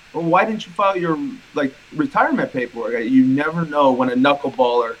 Well, why didn't you file your retirement paperwork? You never know when a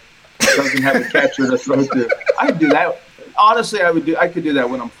knuckleballer doesn't have a catcher to throw to. I'd do that. Honestly, I could do that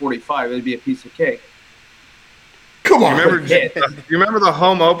when I'm 45. It'd be a piece of cake. Come on. You remember the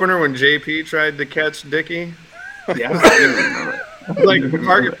home opener when JP tried to catch Dickey? Yeah, I do remember. Like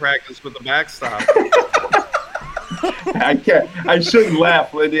target practice with the backstop. I can't. I shouldn't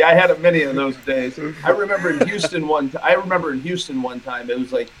laugh, Lindy. I had many of those days. I remember in Houston one time. It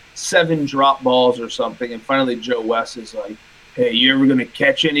was like 7 drop balls or something, and finally Joe West is like, "Hey, you ever gonna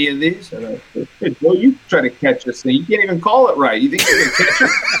catch any of these?" And I said, "Hey, Joe, you try to catch this thing. You can't even call it right. You think you're gonna catch it?"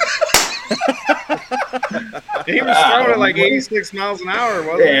 He was throwing it like 86 miles an hour,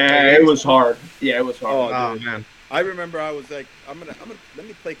 wasn't it? Yeah, it was hard. Yeah, it was hard. Oh man. I remember I was like, I'm gonna let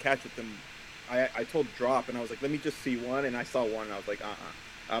me play catch with them. I told Drop, and I was like, let me just see one, and I saw one, and I was like,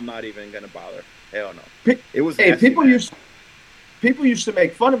 I'm not even gonna bother. Hell no. It was. Hey, nasty, people used to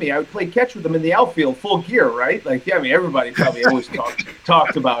make fun of me. I would play catch with them in the outfield, full gear, right? Like, yeah, I mean, everybody probably always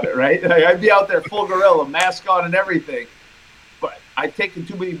talked about it, right? Like, I'd be out there full gorilla, mask on, and everything. But I'd taken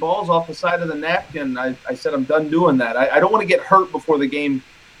too many balls off the side of the neck, and I said, I'm done doing that. I don't want to get hurt before the game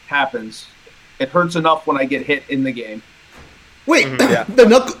happens. It hurts enough when I get hit in the game. Wait, Yeah. the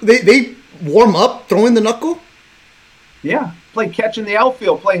knuckle? They warm up throwing the knuckle? Yeah, play catch in the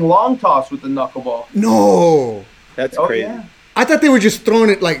outfield, playing long toss with the knuckleball. No. That's Oh, crazy. yeah. I thought they were just throwing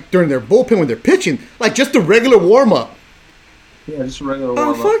it like during their bullpen when they're pitching, like just a regular warm up. Yeah, just a regular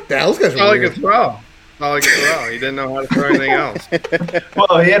Oh warm-up. fuck that! Those guys It's not are like a weird. throw. all he could throw. He didn't know how to throw anything else.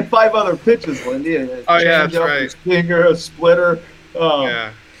 Well, he had 5 other pitches, Lindy. Oh, yeah, that's right. A stinger, a splitter.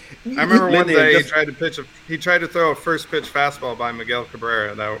 Yeah. I remember one Lindy, day just- he tried to throw a first pitch fastball by Miguel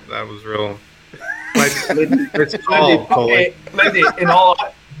Cabrera. That was real. It's called, Coley. Lindy, in all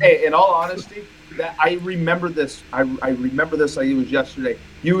honesty, that I remember this. I remember this like it was yesterday.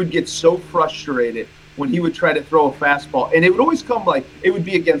 You would get so frustrated when he would try to throw a fastball, and it would always come like it would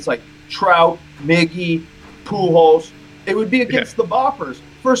be against like Trout, Miggy, Pujols. It would be against the boppers.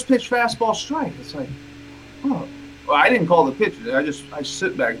 First pitch fastball strike. It's like, oh, well, I didn't call the pitch. I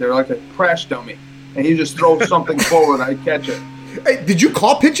sit back there like a crash dummy, and he just throws something forward. I catch it. Hey, did you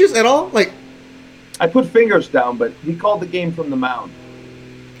call pitches at all? Like, I put fingers down, but he called the game from the mound.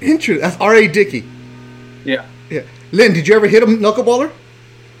 interesting. That's R.A. Dickey. Yeah. Yeah. Lynn, did you ever hit a knuckleballer?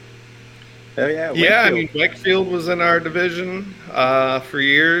 Hell yeah. Yeah, I Wakefield. mean, Wakefield was in our division for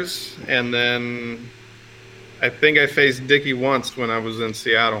years, and then I think I faced Dickey once when I was in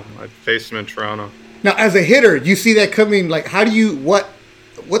Seattle. I faced him in Toronto. Now, as a hitter, you see that coming. Like, how do you what?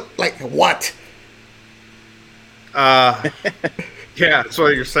 Yeah, that's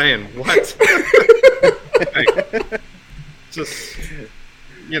what you're saying. What? Like, just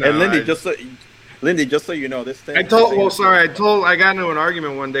And Lindy, just so you know, this thing. I got into an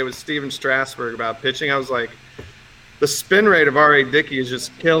argument one day with Steven Strasburg about pitching. I was like, the spin rate of R.A. Dickey is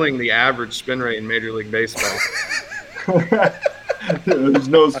just killing the average spin rate in Major League Baseball. There's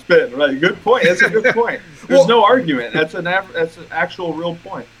no spin, right? Good point. That's a good point. There's no argument. That's an actual real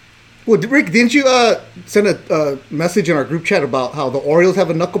point. Well, Rick, didn't you send a message in our group chat about how the Orioles have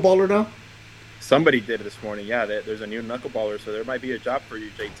a knuckleballer now? Somebody did this morning. Yeah, there's a new knuckleballer, so there might be a job for you,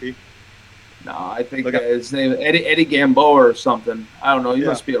 JT. No, I think his name Eddie Gamboa or something. I don't know. He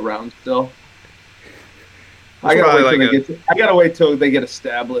must be around still. I gotta wait till they get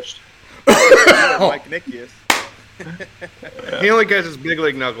established. Mike Nickius. He only catches big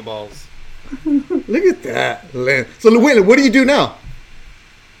league knuckleballs. Look at that, Lynn. So, wait, what do you do now?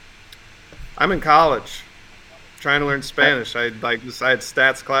 I'm in college, trying to learn Spanish. I had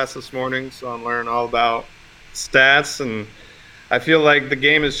stats class this morning, so I'm learning all about stats. And I feel like the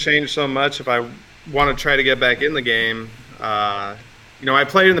game has changed so much. If I want to try to get back in the game, I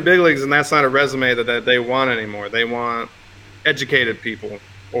played in the big leagues, and that's not a resume that they want anymore. They want educated people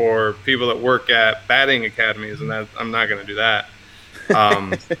or people that work at batting academies, and that I'm not going to do that.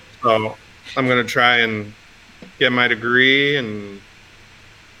 So I'm going to try and get my degree and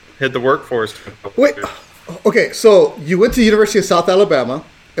hit the workforce. Wait, okay, so you went to the University of South Alabama,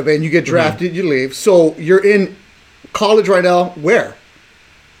 and then you get drafted, you leave. So you're in college right now, where?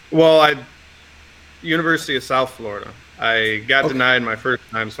 Well, University of South Florida. I got denied my first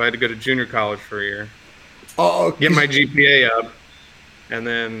time, so I had to go to junior college for a year. Get my GPA up, and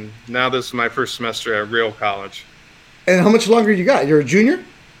then now this is my first semester at real college. And how much longer you got? You're a junior?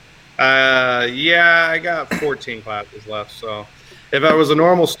 Yeah, I got 14 classes left, so if I was a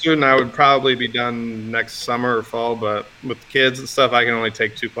normal student, I would probably be done next summer or fall, but with kids and stuff, I can only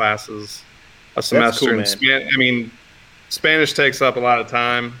take 2 classes a semester. That's cool, man. Spanish takes up a lot of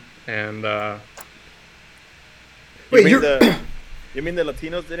time, and Wait, you mean the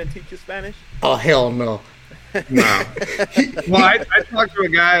Latinos didn't teach you Spanish? Oh, hell no. no. Well, I talked to a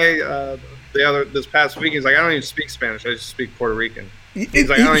guy this past week. He's like, I don't even speak Spanish. I just speak Puerto Rican. He's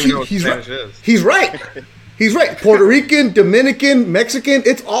like, I don't even know what Spanish is. He's right. He's right. Puerto Rican, Dominican, Mexican,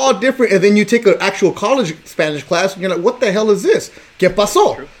 it's all different. And then you take an actual college Spanish class, and you're like, what the hell is this? ¿Qué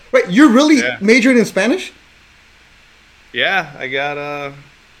pasó? True. Right, you're really majoring in Spanish? Yeah, I got,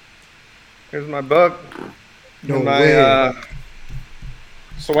 here's my book. No my, way.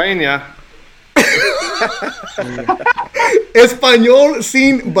 Sueña. Español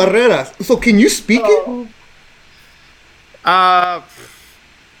sin barreras. So can you speak it? I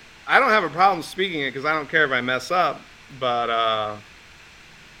don't have a problem speaking it because I don't care if I mess up, but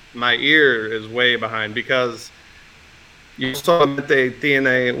my ear is way behind because yo solamente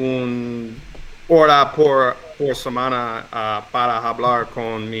tiene un hora por semana para hablar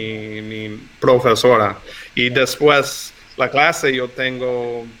con mi profesora y después la clase yo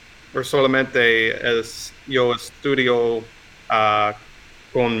tengo solamente yo estudio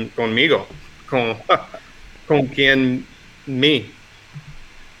conmigo con quien me.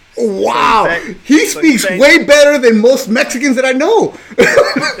 Wow, he speaks way better than most Mexicans that I know.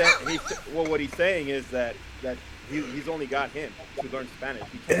 Well, what he's saying is that he's only got him to learn Spanish.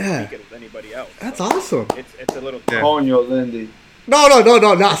 He can't speak it with anybody else. That's awesome. It's a little. Coño, Lindy. No.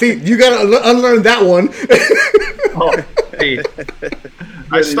 See, you gotta unlearn that one.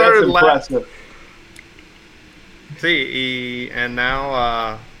 I started last. See, and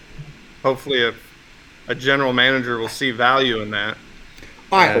now hopefully if a general manager will see value in that.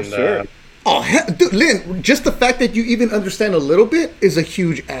 All right. And, sure. Dude, Lynn, just the fact that you even understand a little bit is a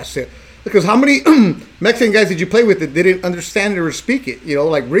huge asset. Because how many Mexican guys did you play with that didn't understand it or speak it? You know,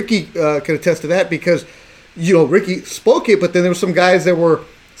 like Ricky could attest to that because, you know, Ricky spoke it, but then there were some guys that were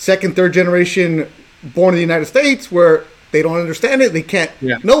second, third generation born in the United States where they don't understand it. They can't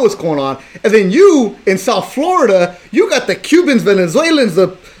know what's going on. And then you, in South Florida, you got the Cubans, Venezuelans, the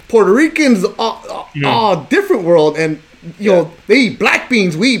Puerto Ricans, all different world. And, you know, they eat black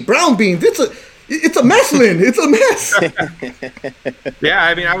beans, we eat brown beans. It's a mess, Lynn. It's a mess. Yeah,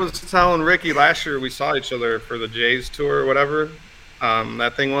 I mean, I was telling Ricky last year we saw each other for the Jays tour or whatever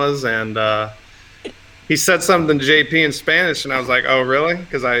that thing was, and he said something to JP in Spanish, and I was like, "Oh, really?"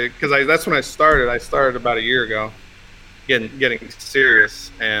 Because that's when I started. I started about a year ago, getting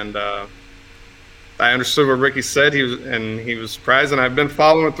serious, and I understood what Ricky said. He was surprised, and I've been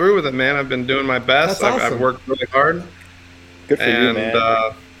following through with it, man. I've been doing my best. That's awesome. I've worked really hard. Good for you,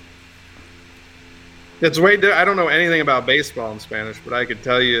 man. It's I don't know anything about baseball in Spanish, but I could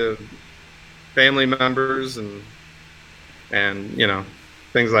tell you family members and you know,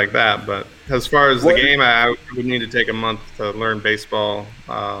 things like that. But as far as the game, I would need to take a month to learn baseball,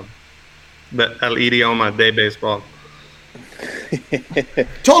 el idioma de baseball.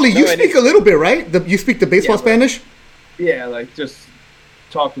 Totally, you speak a little bit, right? You speak the baseball Spanish? Yeah, like just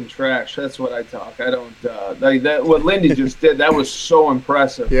talking trash. That's what I talk. I don't like that. What Lindy just did, that was so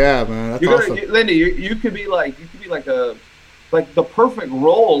impressive. Yeah, man, that's awesome. Lindy, you could be like the perfect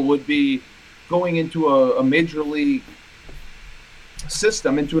role would be going into a major league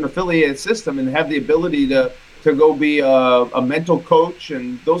system, into an affiliated system, and have the ability to go be a mental coach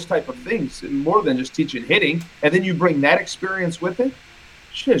and those type of things, more than just teaching hitting. And then you bring that experience with it.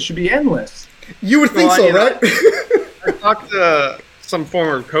 Shit, it should be endless. You would think so, right? I talked to some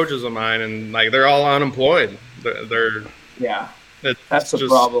former coaches of mine, and like they're all unemployed. They're that's the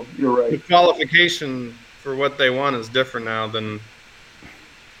problem. You're right. The qualification for what they want is different now than,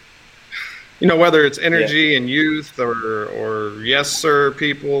 you know, whether it's energy and youth or yes sir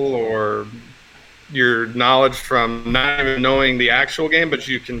people, or your knowledge from not even knowing the actual game, but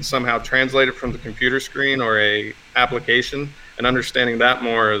you can somehow translate it from the computer screen or a application, and understanding that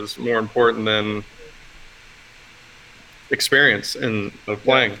more is more important than experience in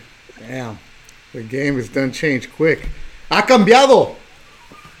playing. Damn, the game has done change quick. Ha cambiado.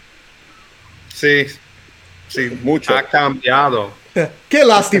 Sí, mucho. Ha cambiado. Qué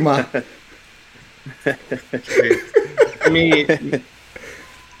lástima. Sí.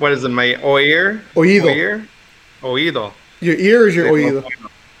 What is it? My oír? Oído. Oído. Your ear is your oído.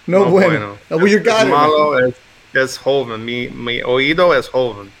 No bueno. Well, you got it. Malo es joven. Mi oído es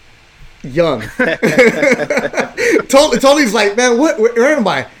joven. Young. Totally like, man, where am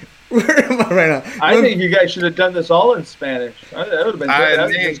I? Where am I right now? I think you guys should have done this all in Spanish. That would have been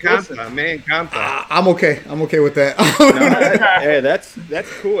good. Me encanta. I'm okay with that. Yeah, that's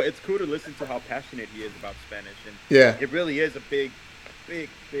cool. It's cool to listen to how passionate he is about Spanish, and it really is a big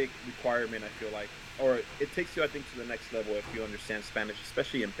requirement. I feel like, or it takes you, I think, to the next level if you understand Spanish,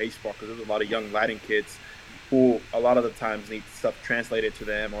 especially in baseball, because there's a lot of young Latin kids who a lot of the times need stuff translated to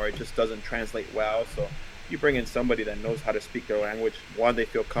them, or it just doesn't translate well. So you bring in somebody that knows how to speak their language. One, they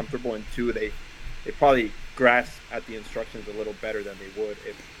feel comfortable, and two, they probably grasp at the instructions a little better than they would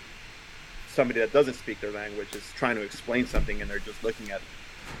if somebody that doesn't speak their language is trying to explain something and they're just looking at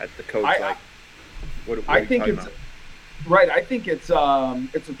the codes what are you talking about? Right, I think it's a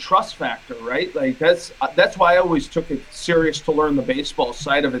trust factor, right? Like that's why I always took it serious to learn the baseball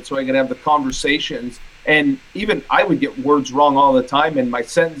side of it, so I could have the conversations. And even I would get words wrong all the time, and my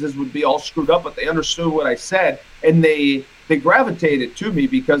sentences would be all screwed up, but they understood what I said, and they gravitated to me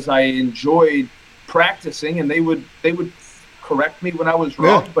because I enjoyed practicing, and they would correct me when I was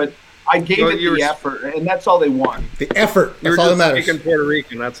wrong, but I gave it the effort, and that's all they want. The effort, that's all that matters. Speaking Puerto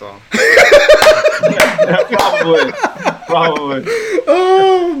Rican, that's all. Probably.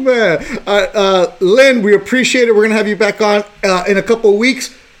 Oh man, Lynn, we appreciate it. We're gonna have you back on in a couple of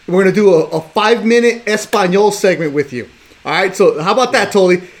weeks. We're going to do a 5-minute Espanol segment with you. All right, so how about that,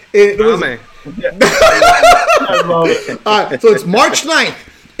 Toli? I love it. All right, so it's March 9th.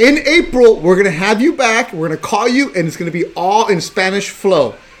 In April, we're going to have you back. We're going to call you, and it's going to be all in Spanish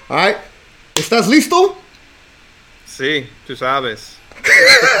flow. All right? ¿Estás listo? Sí, tú sabes.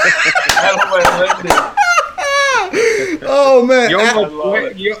 Oh, man.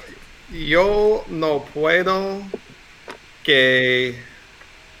 Yo no puedo que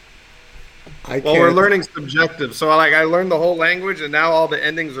Well, we're learning subjective, so like I learned the whole language, and now all the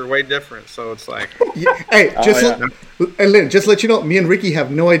endings are way different. So it's like, hey, and Lynn, just let you know, me and Ricky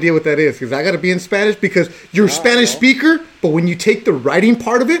have no idea what that is because I got to be in Spanish because you're a Spanish speaker, but when you take the writing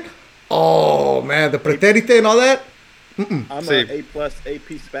part of it, oh man, the pretérite and all that. I'm an A+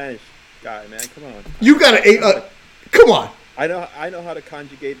 AP Spanish guy, man. Come on. You got an A. Come on. I know how to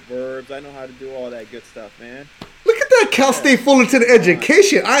conjugate verbs. I know how to do all that good stuff, man. Look at that Cal State Fullerton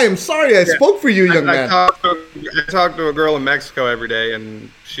education. I am sorry I spoke for you, young man. I talk to a girl in Mexico every day,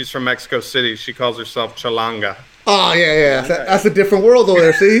 and she's from Mexico City. She calls herself Chalanga. Oh, yeah. That's a different world over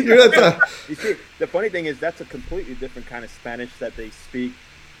there, see? You see, the funny thing is that's a completely different kind of Spanish that they speak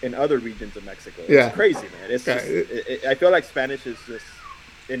in other regions of Mexico. It's crazy, man. It's just, I feel like Spanish is just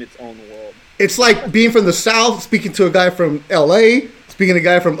in its own world. It's like being from the South, speaking to a guy from L.A., speaking to a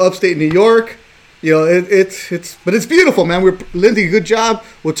guy from upstate New York. You know, but it's beautiful, man. Lindsay, good job.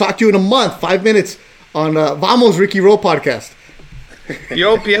 We'll talk to you in a month, 5 minutes on Vamos Ricky Roll podcast.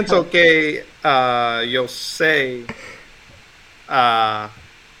 Yo pienso que yo sé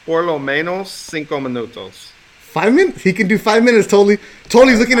por lo menos 5 minutos. 5 minutes? He can do 5 minutes, totally.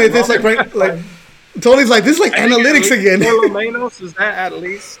 Totally looking at this like Tony's like, this is like analytics again. Por lo menos, is that at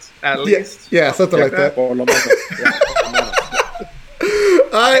least? At least? Yeah, something like that. Por lo menos.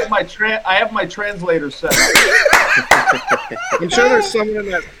 I have my translator set up. I'm sure there's someone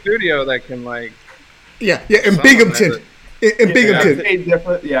in that studio that can like. Yeah, in Binghamton. In Binghamton.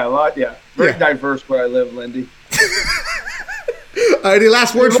 Different, a lot, Very diverse where I live, Lindy. All right, any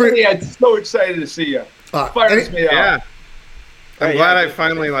last words for you? I'm so excited to see you. Fires me out. Yeah. I'm glad I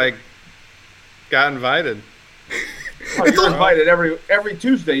finally got invited. Oh, you're invited every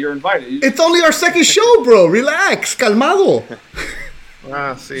Tuesday. You're invited. It's only our second show, bro. Relax, calmado.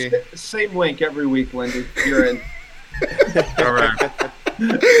 See. Same link every week, Lindy. You're in. All right.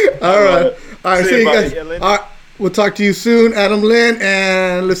 All right. See you guys. All right. We'll talk to you soon, Adam Lynn.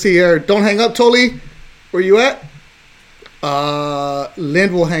 And let's see here. Don't hang up, Toli. Where you at?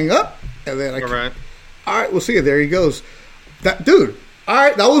 Lynn will hang up, and then All right. All right. We'll see you. There he goes. Dude. All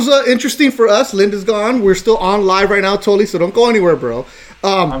right, that was interesting for us. Linda's gone. We're still on live right now, Totally, so don't go anywhere, bro.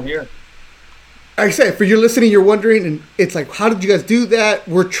 I'm here. Like I said, for you listening, you're wondering, and it's like, how did you guys do that?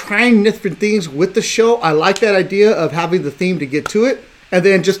 We're trying different things with the show. I like that idea of having the theme to get to it, and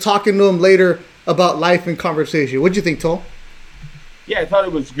then just talking to them later about life and conversation. What'd you think, Tol? Yeah, I thought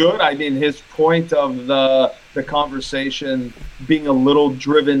it was good. I mean, his point of the conversation being a little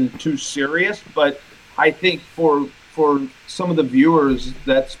driven too serious, but I think for some of the viewers,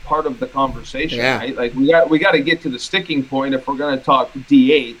 that's part of the conversation, right? Like we got to get to the sticking point if we're going to talk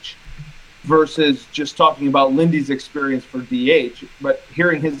DH versus just talking about Lindy's experience for DH. But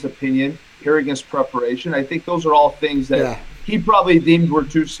hearing his opinion, hearing his preparation, I think those are all things that he probably deemed were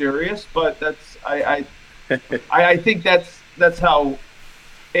too serious. But that's I think that's how,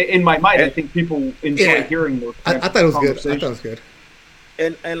 in my mind, I think people enjoy hearing those. I thought it was good. I thought it was good.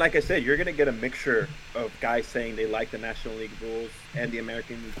 And like I said, you're going to get a mixture of guys saying they like the National League rules and the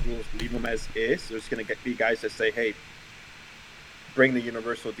American League rules, leave them as is. There's going to be guys that say, hey, bring the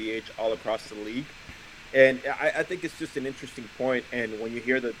universal DH all across the league. And I think it's just an interesting point. And when you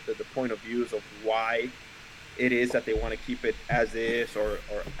hear the point of views of why it is that they want to keep it as is or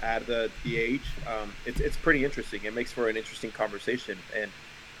add the DH, it's pretty interesting. It makes for an interesting conversation. And,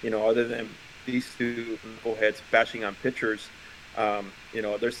 other than these two knuckleheads bashing on pitchers,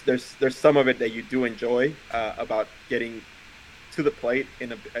 there's some of it that you do enjoy about getting to the plate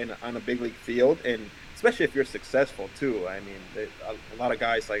on a big league field, and especially if you're successful too. I mean, a lot of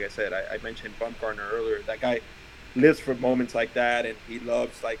guys, like I said, I mentioned Bumgarner earlier. That guy lives for moments like that, and he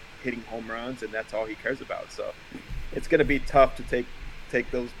loves like hitting home runs, and that's all he cares about. So it's going to be tough to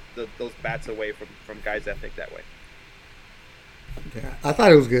take those bats away from guys that think that way. Yeah, I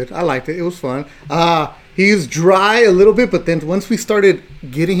thought it was good. I liked it. It was fun. He was dry a little bit, but then once we started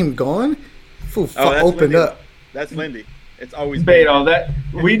getting him going, opened up. That's Lindy. It's always Beto. That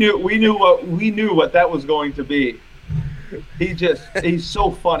we knew what that was going to be. He's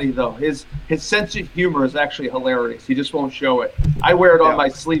so funny though. His sense of humor is actually hilarious. He just won't show it. I wear it on my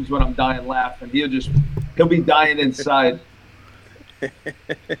sleeves when I'm dying laughing. He'll be dying inside.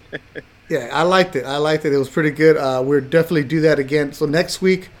 Yeah, I liked it. It was pretty good. We'll definitely do that again. So next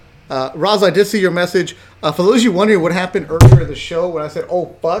week, Roz, I did see your message. For those of you wondering what happened earlier in the show when I said,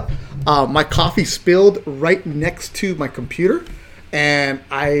 oh, fuck, my coffee spilled right next to my computer. And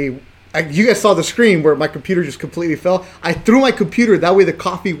you guys saw the screen where my computer just completely fell. I threw my computer. That way the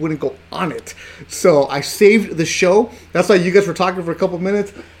coffee wouldn't go on it. So I saved the show. That's why you guys were talking for a couple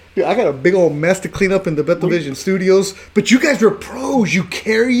minutes. Dude, I got a big old mess to clean up in the Beto Vision studios, but you guys were pros. You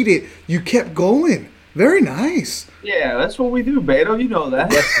carried it. You kept going. Very nice. Yeah, that's what we do, Beto. You know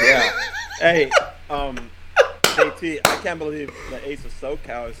that. Yes, yeah. Hey, JT, I can't believe the Ace of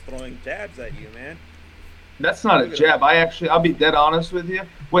SoCal is throwing jabs at you, man. That's not a jab. I'll be dead honest with you.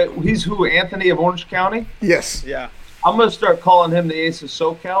 Wait, he's who? Anthony of Orange County? Yes. Yeah. I'm going to start calling him the Ace of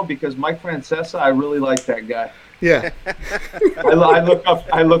SoCal because Mike Francesa, I really like that guy. Yeah.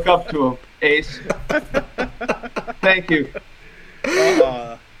 I look up to him, Ace. Thank you.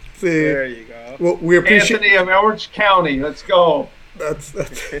 See, there you go. Well, we appreciate Anthony of Orange County. Let's go. That's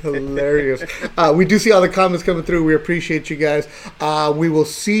hilarious. We do see all the comments coming through. We appreciate you guys. We will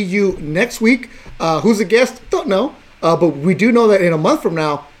see you next week. Who's the guest? Don't know. But we do know that in a month from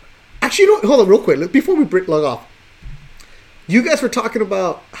now. Actually, hold on real quick. Before we log off. You guys were talking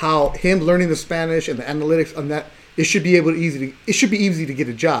about how him learning the Spanish and the analytics on that, it should be easy to get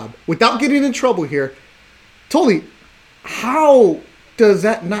a job without getting in trouble here. Totally. How does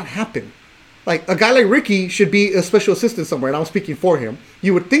that not happen? Like, a guy like Ricky should be a special assistant somewhere, and I'm speaking for him.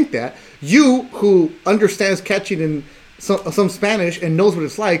 You would think that. You, who understands catching in some Spanish and knows what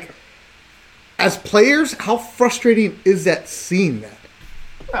it's like, as players, how frustrating is that seeing that?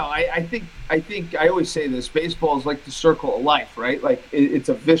 Well, I think I always say this: baseball is like the circle of life, right? Like it's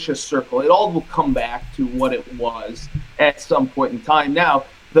a vicious circle. It all will come back to what it was at some point in time. Now,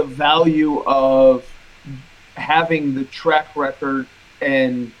 the value of having the track record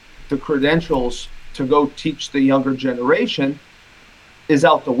and the credentials to go teach the younger generation is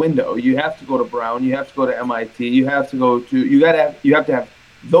out the window. You have to go to Brown. You have to go to MIT. You have to have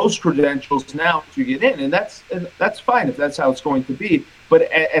those credentials now to get in, and that's fine if that's how it's going to be. But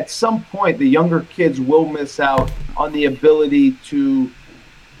at some point, the younger kids will miss out on the ability to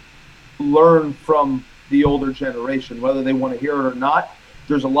learn from the older generation, whether they want to hear it or not.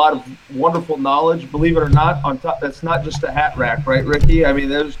 There's a lot of wonderful knowledge, believe it or not, on top. That's not just a hat rack, right, Ricky? I mean,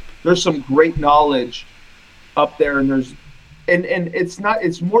 there's some great knowledge up there, and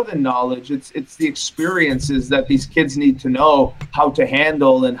it's more than knowledge. It's the experiences that these kids need to know how to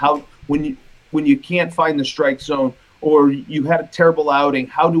handle, and how when you can't find the strike zone, or you had a terrible outing,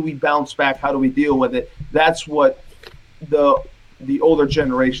 how do we bounce back? How do we deal with it? That's what the older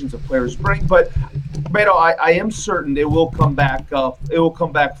generations of players bring. But Beto, I am certain it will come back up. It will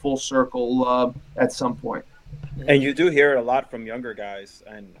come back full circle at some point. And you do hear it a lot from younger guys,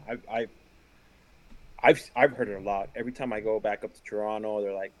 and I've heard it a lot. Every time I go back up to Toronto,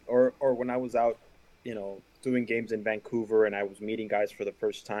 they're like, or when I was out, doing games in Vancouver and I was meeting guys for the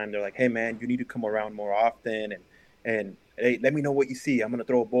first time, they're like, hey man, you need to come around more often, and hey, let me know what you see. I'm gonna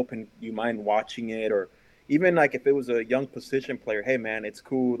throw a bullpen. You mind watching it? Or even like if it was a young position player, hey man, it's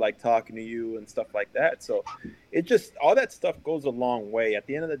cool like talking to you and stuff like that. So it just, all that stuff goes a long way. At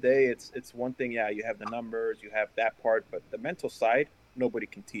the end of the day, it's one thing. Yeah, you have the numbers, you have that part, but the mental side, nobody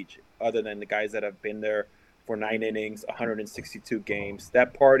can teach it other than the guys that have been there for 9 innings, 162 games.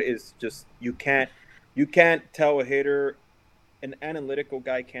 That part is just, you can't tell a hitter, an analytical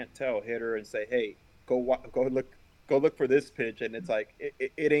guy can't tell a hitter and say, hey, go look for this pitch, and it's like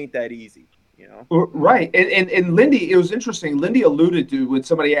it ain't that easy, Right. And Lindy, it was interesting. Lindy alluded to when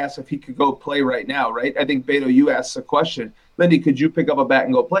somebody asked if he could go play right now, right? I think Beto, you asked the question, Lindy, could you pick up a bat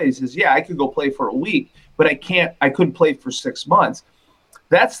and go play? He says, yeah, I could go play for a week, but I couldn't play for 6 months.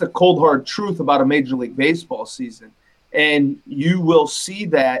 That's the cold hard truth about a Major League Baseball season. And you will see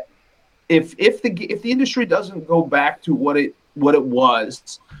that if the industry doesn't go back to what it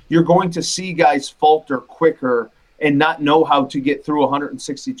was, you're going to see guys falter quicker and not know how to get through a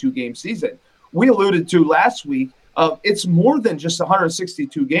 162 game season. We alluded to last week, it's more than just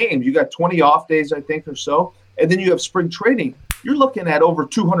 162 games. You got 20 off days, I think, or so, and then you have spring training. You're looking at over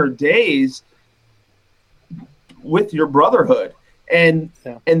 200 days with your brotherhood, and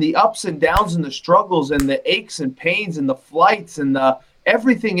the ups and downs and the struggles and the aches and pains and the flights and the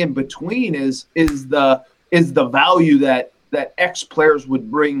everything in between is the value that ex players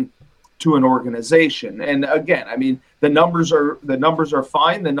would bring to an organization. And again, I mean, the numbers are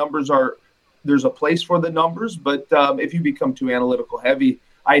fine. There's a place for the numbers, but if you become too analytical heavy,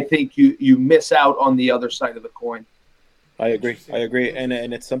 I think you miss out on the other side of the coin. I agree. And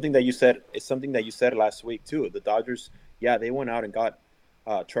it's something that you said. It's something that you said last week too. The Dodgers, yeah, they went out and got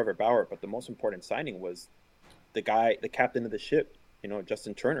Trevor Bauer, but the most important signing was the captain of the ship,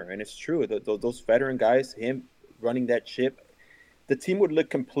 Justin Turner. And it's true. Those veteran guys, him running that ship, the team would look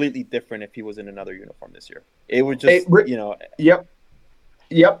completely different if he was in another uniform this year. It would just,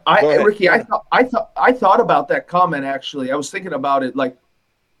 Yep. Ricky, I thought about that comment, actually. I was thinking about it like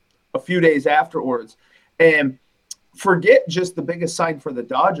a few days afterwards. And forget just the biggest sign for the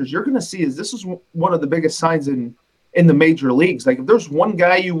Dodgers. You're going to see this is one of the biggest signs in the major leagues. Like if there's one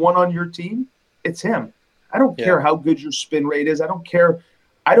guy you want on your team, it's him. I don't care how good your spin rate is. I don't care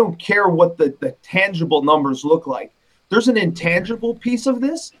what the tangible numbers look like. There's an intangible piece of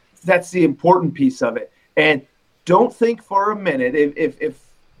this. That's the important piece of it. And don't think for a minute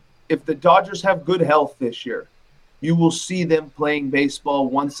if the Dodgers have good health this year, you will see them playing baseball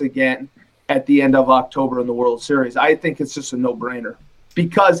once again at the end of October in the World Series. I think it's just a no-brainer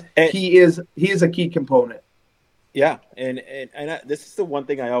because he is a key component. Yeah, and this is the one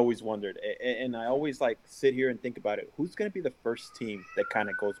thing I always wondered, and I always like sit here and think about it. Who's going to be the first team that kind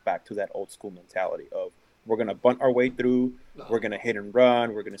of goes back to that old school mentality of we're going to bunt our way through, we're going to hit and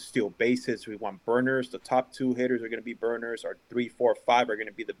run, we're going to steal bases, we want burners. The top 2 hitters are going to be burners. Our 3, 4, 5 are going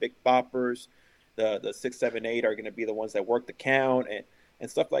to be the big boppers. The 6, 7, 8 are going to be the ones that work the count and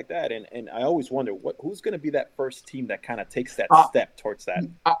stuff like that. And I always wonder who's going to be that first team that kind of takes that step towards that.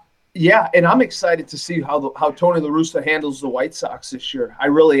 Yeah, and I'm excited to see how Tony La Russa handles the White Sox this year. I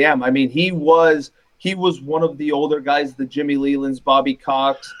really am. I mean, he was one of the older guys, the Jimmy Lelands, Bobby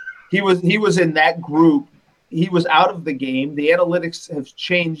Cox. He was in that group. He was out of the game. The analytics have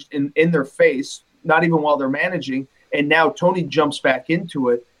changed in their face, not even while they're managing. And now Tony jumps back into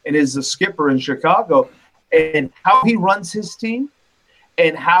it and is the skipper in Chicago. And how he runs his team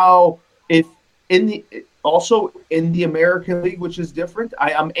and how also in the American League, which is different,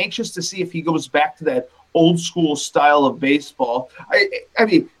 I'm anxious to see if he goes back to that old school style of baseball. I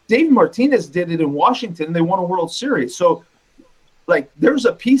mean, Dave Martinez did it in Washington, and they won a World Series. So, like, there's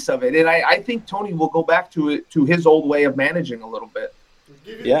a piece of it, and I think Tony will go back to his old way of managing a little bit.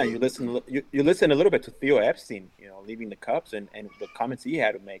 Yeah, you listen a little bit to Theo Epstein, leaving the Cubs and the comments he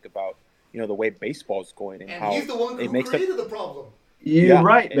had to make about, the way baseball is going and how he's the one who created the problem. You're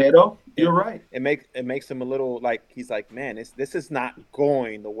right, Beto. You're right. It makes him a little like he's like, man, this is not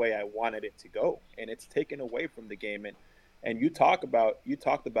going the way I wanted it to go, and it's taken away from the game. And you talked about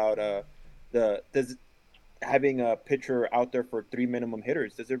having a pitcher out there for 3 minimum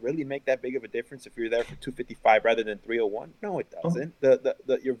hitters. Does it really make that big of a difference if you're there for 255 rather than 301? No, it doesn't.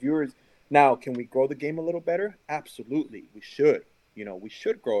 Your viewers now, can we grow the game a little better? Absolutely, we should. We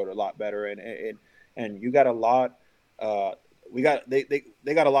should grow it a lot better. And you got a lot.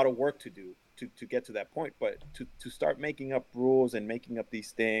 They got a lot of work to do to get to that point, but to start making up rules and making up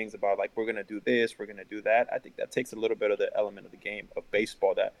these things about like we're gonna do this, we're gonna do that, I think that takes a little bit of the element of the game of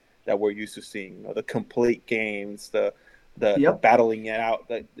baseball that we're used to seeing. The complete games, the battling it out,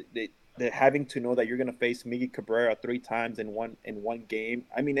 the having to know that you're gonna face Miggy Cabrera 3 times in one game.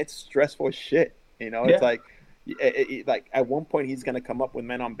 I mean, it's stressful as shit. It's like. Like at one point he's gonna come up with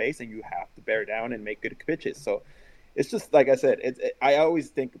men on base, and you have to bear down and make good pitches. So. It's just like I said. I always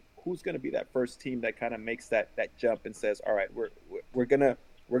think who's going to be that first team that kind of makes that jump and says, "All right, we're gonna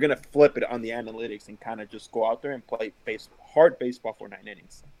flip it on the analytics and kind of just go out there and play hard baseball for 9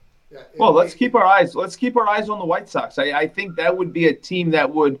 innings." Yeah, well, let's keep our eyes on the White Sox. I think that would be a team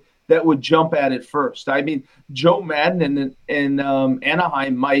that would jump at it first. I mean, Joe Madden and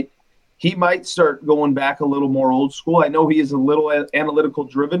Anaheim might start going back a little more old school. I know he is a little analytical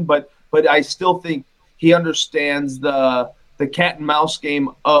driven, but I still think he understands the cat and mouse game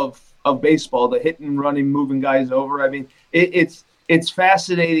of baseball, the hitting, running, moving guys over. I mean, it's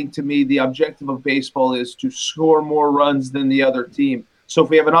fascinating to me. The objective of baseball is to score more runs than the other team. So if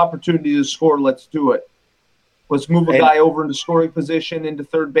we have an opportunity to score, let's do it. Let's move a guy over into scoring position into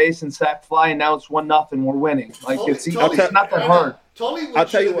third base and sack fly, and now it's 1-0. We're winning. Like it's not that hard. Totally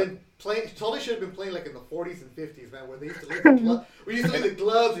should have been playing like in the 40s and 50s, man, where they used to leave the gloves. We used to leave the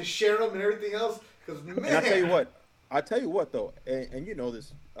gloves and share them and everything else. And I'll tell you what though, and you know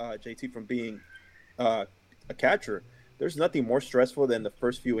this, JT, from being a catcher, there's nothing more stressful than the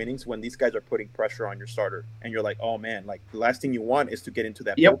first few innings when these guys are putting pressure on your starter, and you're like, oh man, like the last thing you want is to get into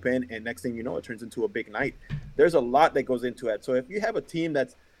that bullpen, and next thing you know, it turns into a big night. There's a lot that goes into it. So if you have a team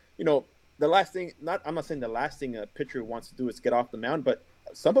that's, the last thing, I'm not saying the last thing a pitcher wants to do is get off the mound, but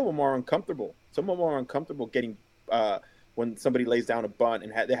some of them are uncomfortable. Some of them are uncomfortable getting when somebody lays down a bunt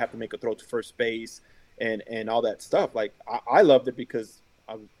and they have to make a throw to first base and all that stuff. Like I loved it because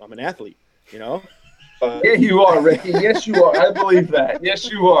I'm an athlete, Yeah, you are, Ricky. Yes, you are. I believe that. Yes,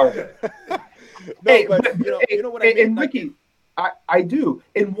 you are. You know what I mean? And Ricky, I do.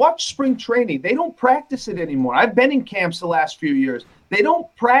 And watch spring training. They don't practice it anymore. I've been in camps the last few years. They don't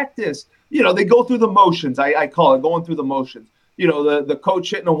practice. They go through the motions. I call it going through the motions. The coach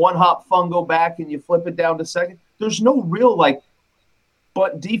hitting a one-hop fungo back and you flip it down to second. There's no real,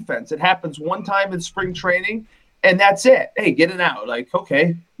 butt defense. It happens one time in spring training, and that's it. Hey, get it out.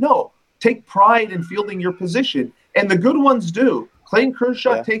 Okay. No. Take pride in fielding your position. And the good ones do. Clayton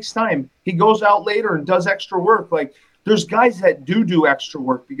Kershaw Yeah. takes time. He goes out later and does extra work. Like, there's guys that do extra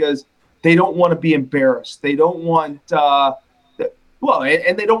work because they don't want to be embarrassed. They don't want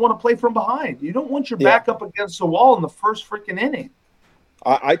and they don't want to play from behind. You don't want your back up against the wall in the first freaking inning.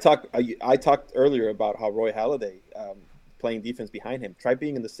 I talked earlier about how Roy Halladay playing defense behind him. Try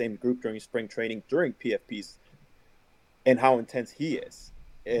being in the same group during spring training during PFPs, and how intense he is.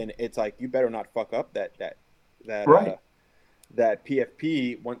 And it's like, you better not fuck up that Right. That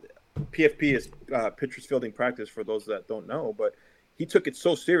PFP. PFP is pitchers fielding practice for those that don't know, but he took it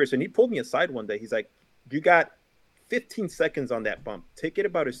so serious, and he pulled me aside one day. He's like, "You got 15 seconds on that bump. Take it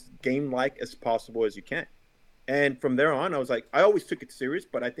about as game-like as possible as you can." And from there on, I was like, I always took it serious,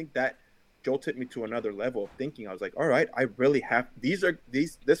 but I think that jolted me to another level of thinking. I was like, all right, I really have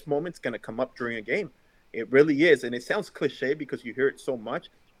this moment's gonna come up during a game. It really is, and it sounds cliche because you hear it so much,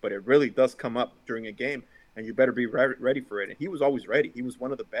 but it really does come up during a game, and you better be ready for it. And he was always ready. He was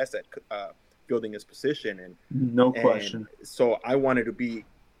one of the best at fielding his position, and No question. So I wanted to be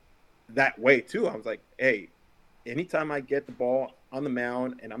that way too. I was like, hey, anytime I get the ball on the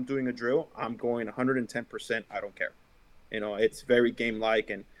mound and I'm doing a drill, I'm going 110%. I don't care. It's very game-like,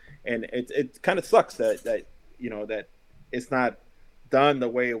 and it kind of sucks that it's not done the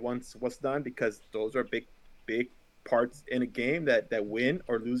way it once was done, because those are big parts in a game that win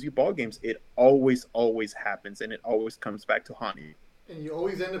or lose you ball games. It always happens, and it always comes back to haunt you. And you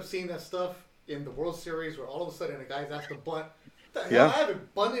always end up seeing that stuff in the World Series where all of a sudden a guy's asked to bunt. What the hell? I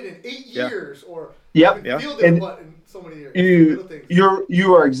haven't bunted in 8 years, or Yep. haven't fielded a bunt in so many years. Little things.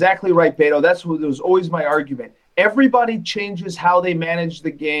 You are exactly right, Beto. That was always my argument. Everybody changes how they manage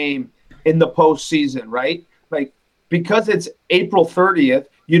the game in the postseason, right? Like, because it's April 30th,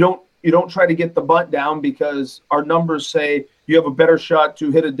 you don't try to get the bunt down because our numbers say you have a better shot to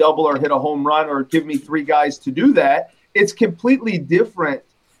hit a double or hit a home run or give me 3 guys to do that. It's completely different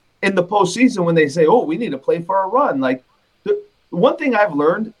in the postseason when they say, oh, we need to play for a run. Like, one thing I've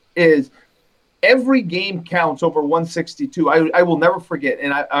learned is every game counts over 162. I will never forget,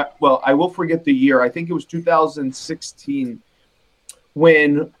 and I will forget the year. I think it was 2016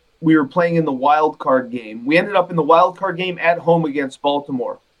 when we were playing in the wild card game. We ended up in the wild card game at home against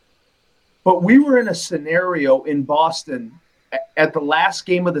Baltimore. But we were in a scenario in Boston at the last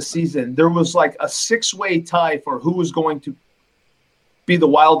game of the season. There was like a 6-way tie for who was going to be the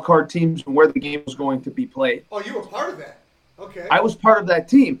wild card teams and where the game was going to be played. Oh, you were part of that. Okay. I was part of that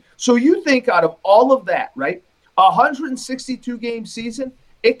team. So you think out of all of that, right? 162 game season,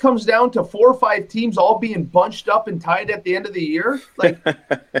 it comes down to 4 or 5 teams all being bunched up and tied at the end of the year. Like,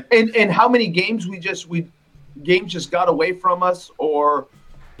 and how many games games just got away from us, or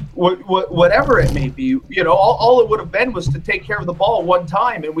whatever it may be. All it would have been was to take care of the ball one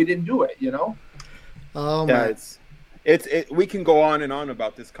time, and we didn't do it. Yeah, we can go on and on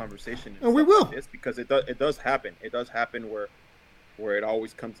about this conversation, and we will, because it does happen. It does happen where it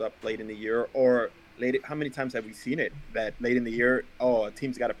always comes up late in the year, or late. How many times have we seen it that late in the year? Oh, a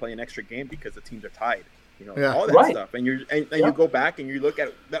team's got to play an extra game because the teams are tied. All that stuff, and you go back and you look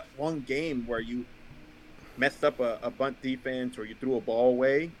at that one game where you messed up a bunt defense or you threw a ball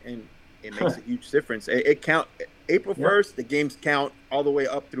away, and it makes a huge difference. It count April 1st. The games count all the way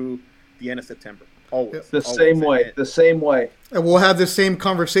up through the end of September. Always. The same way. And we'll have the same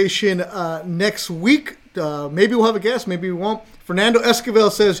conversation next week. Maybe we'll have a guest. Maybe we won't. Fernando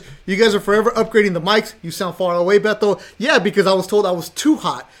Esquivel says, you guys are forever upgrading the mics. You sound far away, Beto. Yeah, because I was told I was too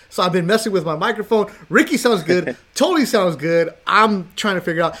hot. So I've been messing with my microphone. Ricky sounds good. Totally sounds good. I'm trying to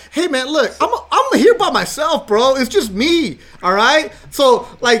figure out, hey, man, look, I'm here by myself, bro. It's just me, all right? So,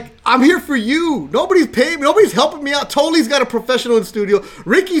 I'm here for you. Nobody's paying me. Nobody's helping me out. Totally got a professional in the studio.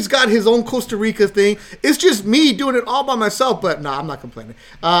 Ricky's got his own Costa Rica thing. It's just me doing it all by myself. But, I'm not complaining.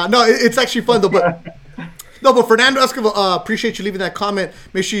 No, it's actually fun, though. But Fernando Esquivel, appreciate you leaving that comment.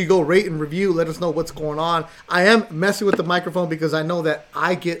 Make sure you go rate and review. Let us know what's going on. I am messing with the microphone because I know that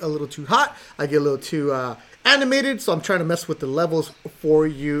I get a little too hot. I get a little too animated, so I'm trying to mess with the levels for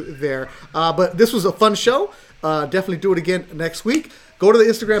you there. But this was a fun show. Definitely do it again next week. Go to the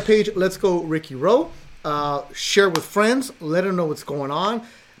Instagram page, Let's Go Ricky Rowe. Share with friends. Let them know what's going on,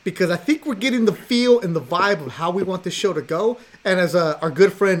 because I think we're getting the feel and the vibe of how we want this show to go. And as our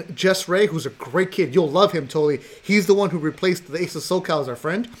good friend Jess Ray, who's a great kid, you'll love him totally. He's the one who replaced the Ace of SoCal as our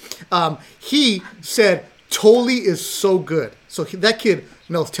friend. He said, Tolly is so good. So that kid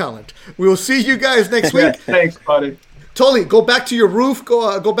knows talent. We will see you guys next week. Thanks, buddy. Tolly, go back to your roof.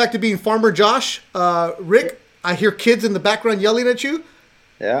 Go back to being Farmer Josh. Rick, I hear kids in the background yelling at you.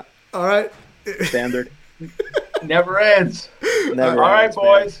 Yeah. All right. Standard. Never ends. All right,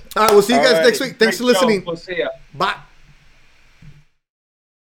 boys. All right, we'll see you guys All next right. week. Thanks for Great show. listening. We'll see ya. Bye.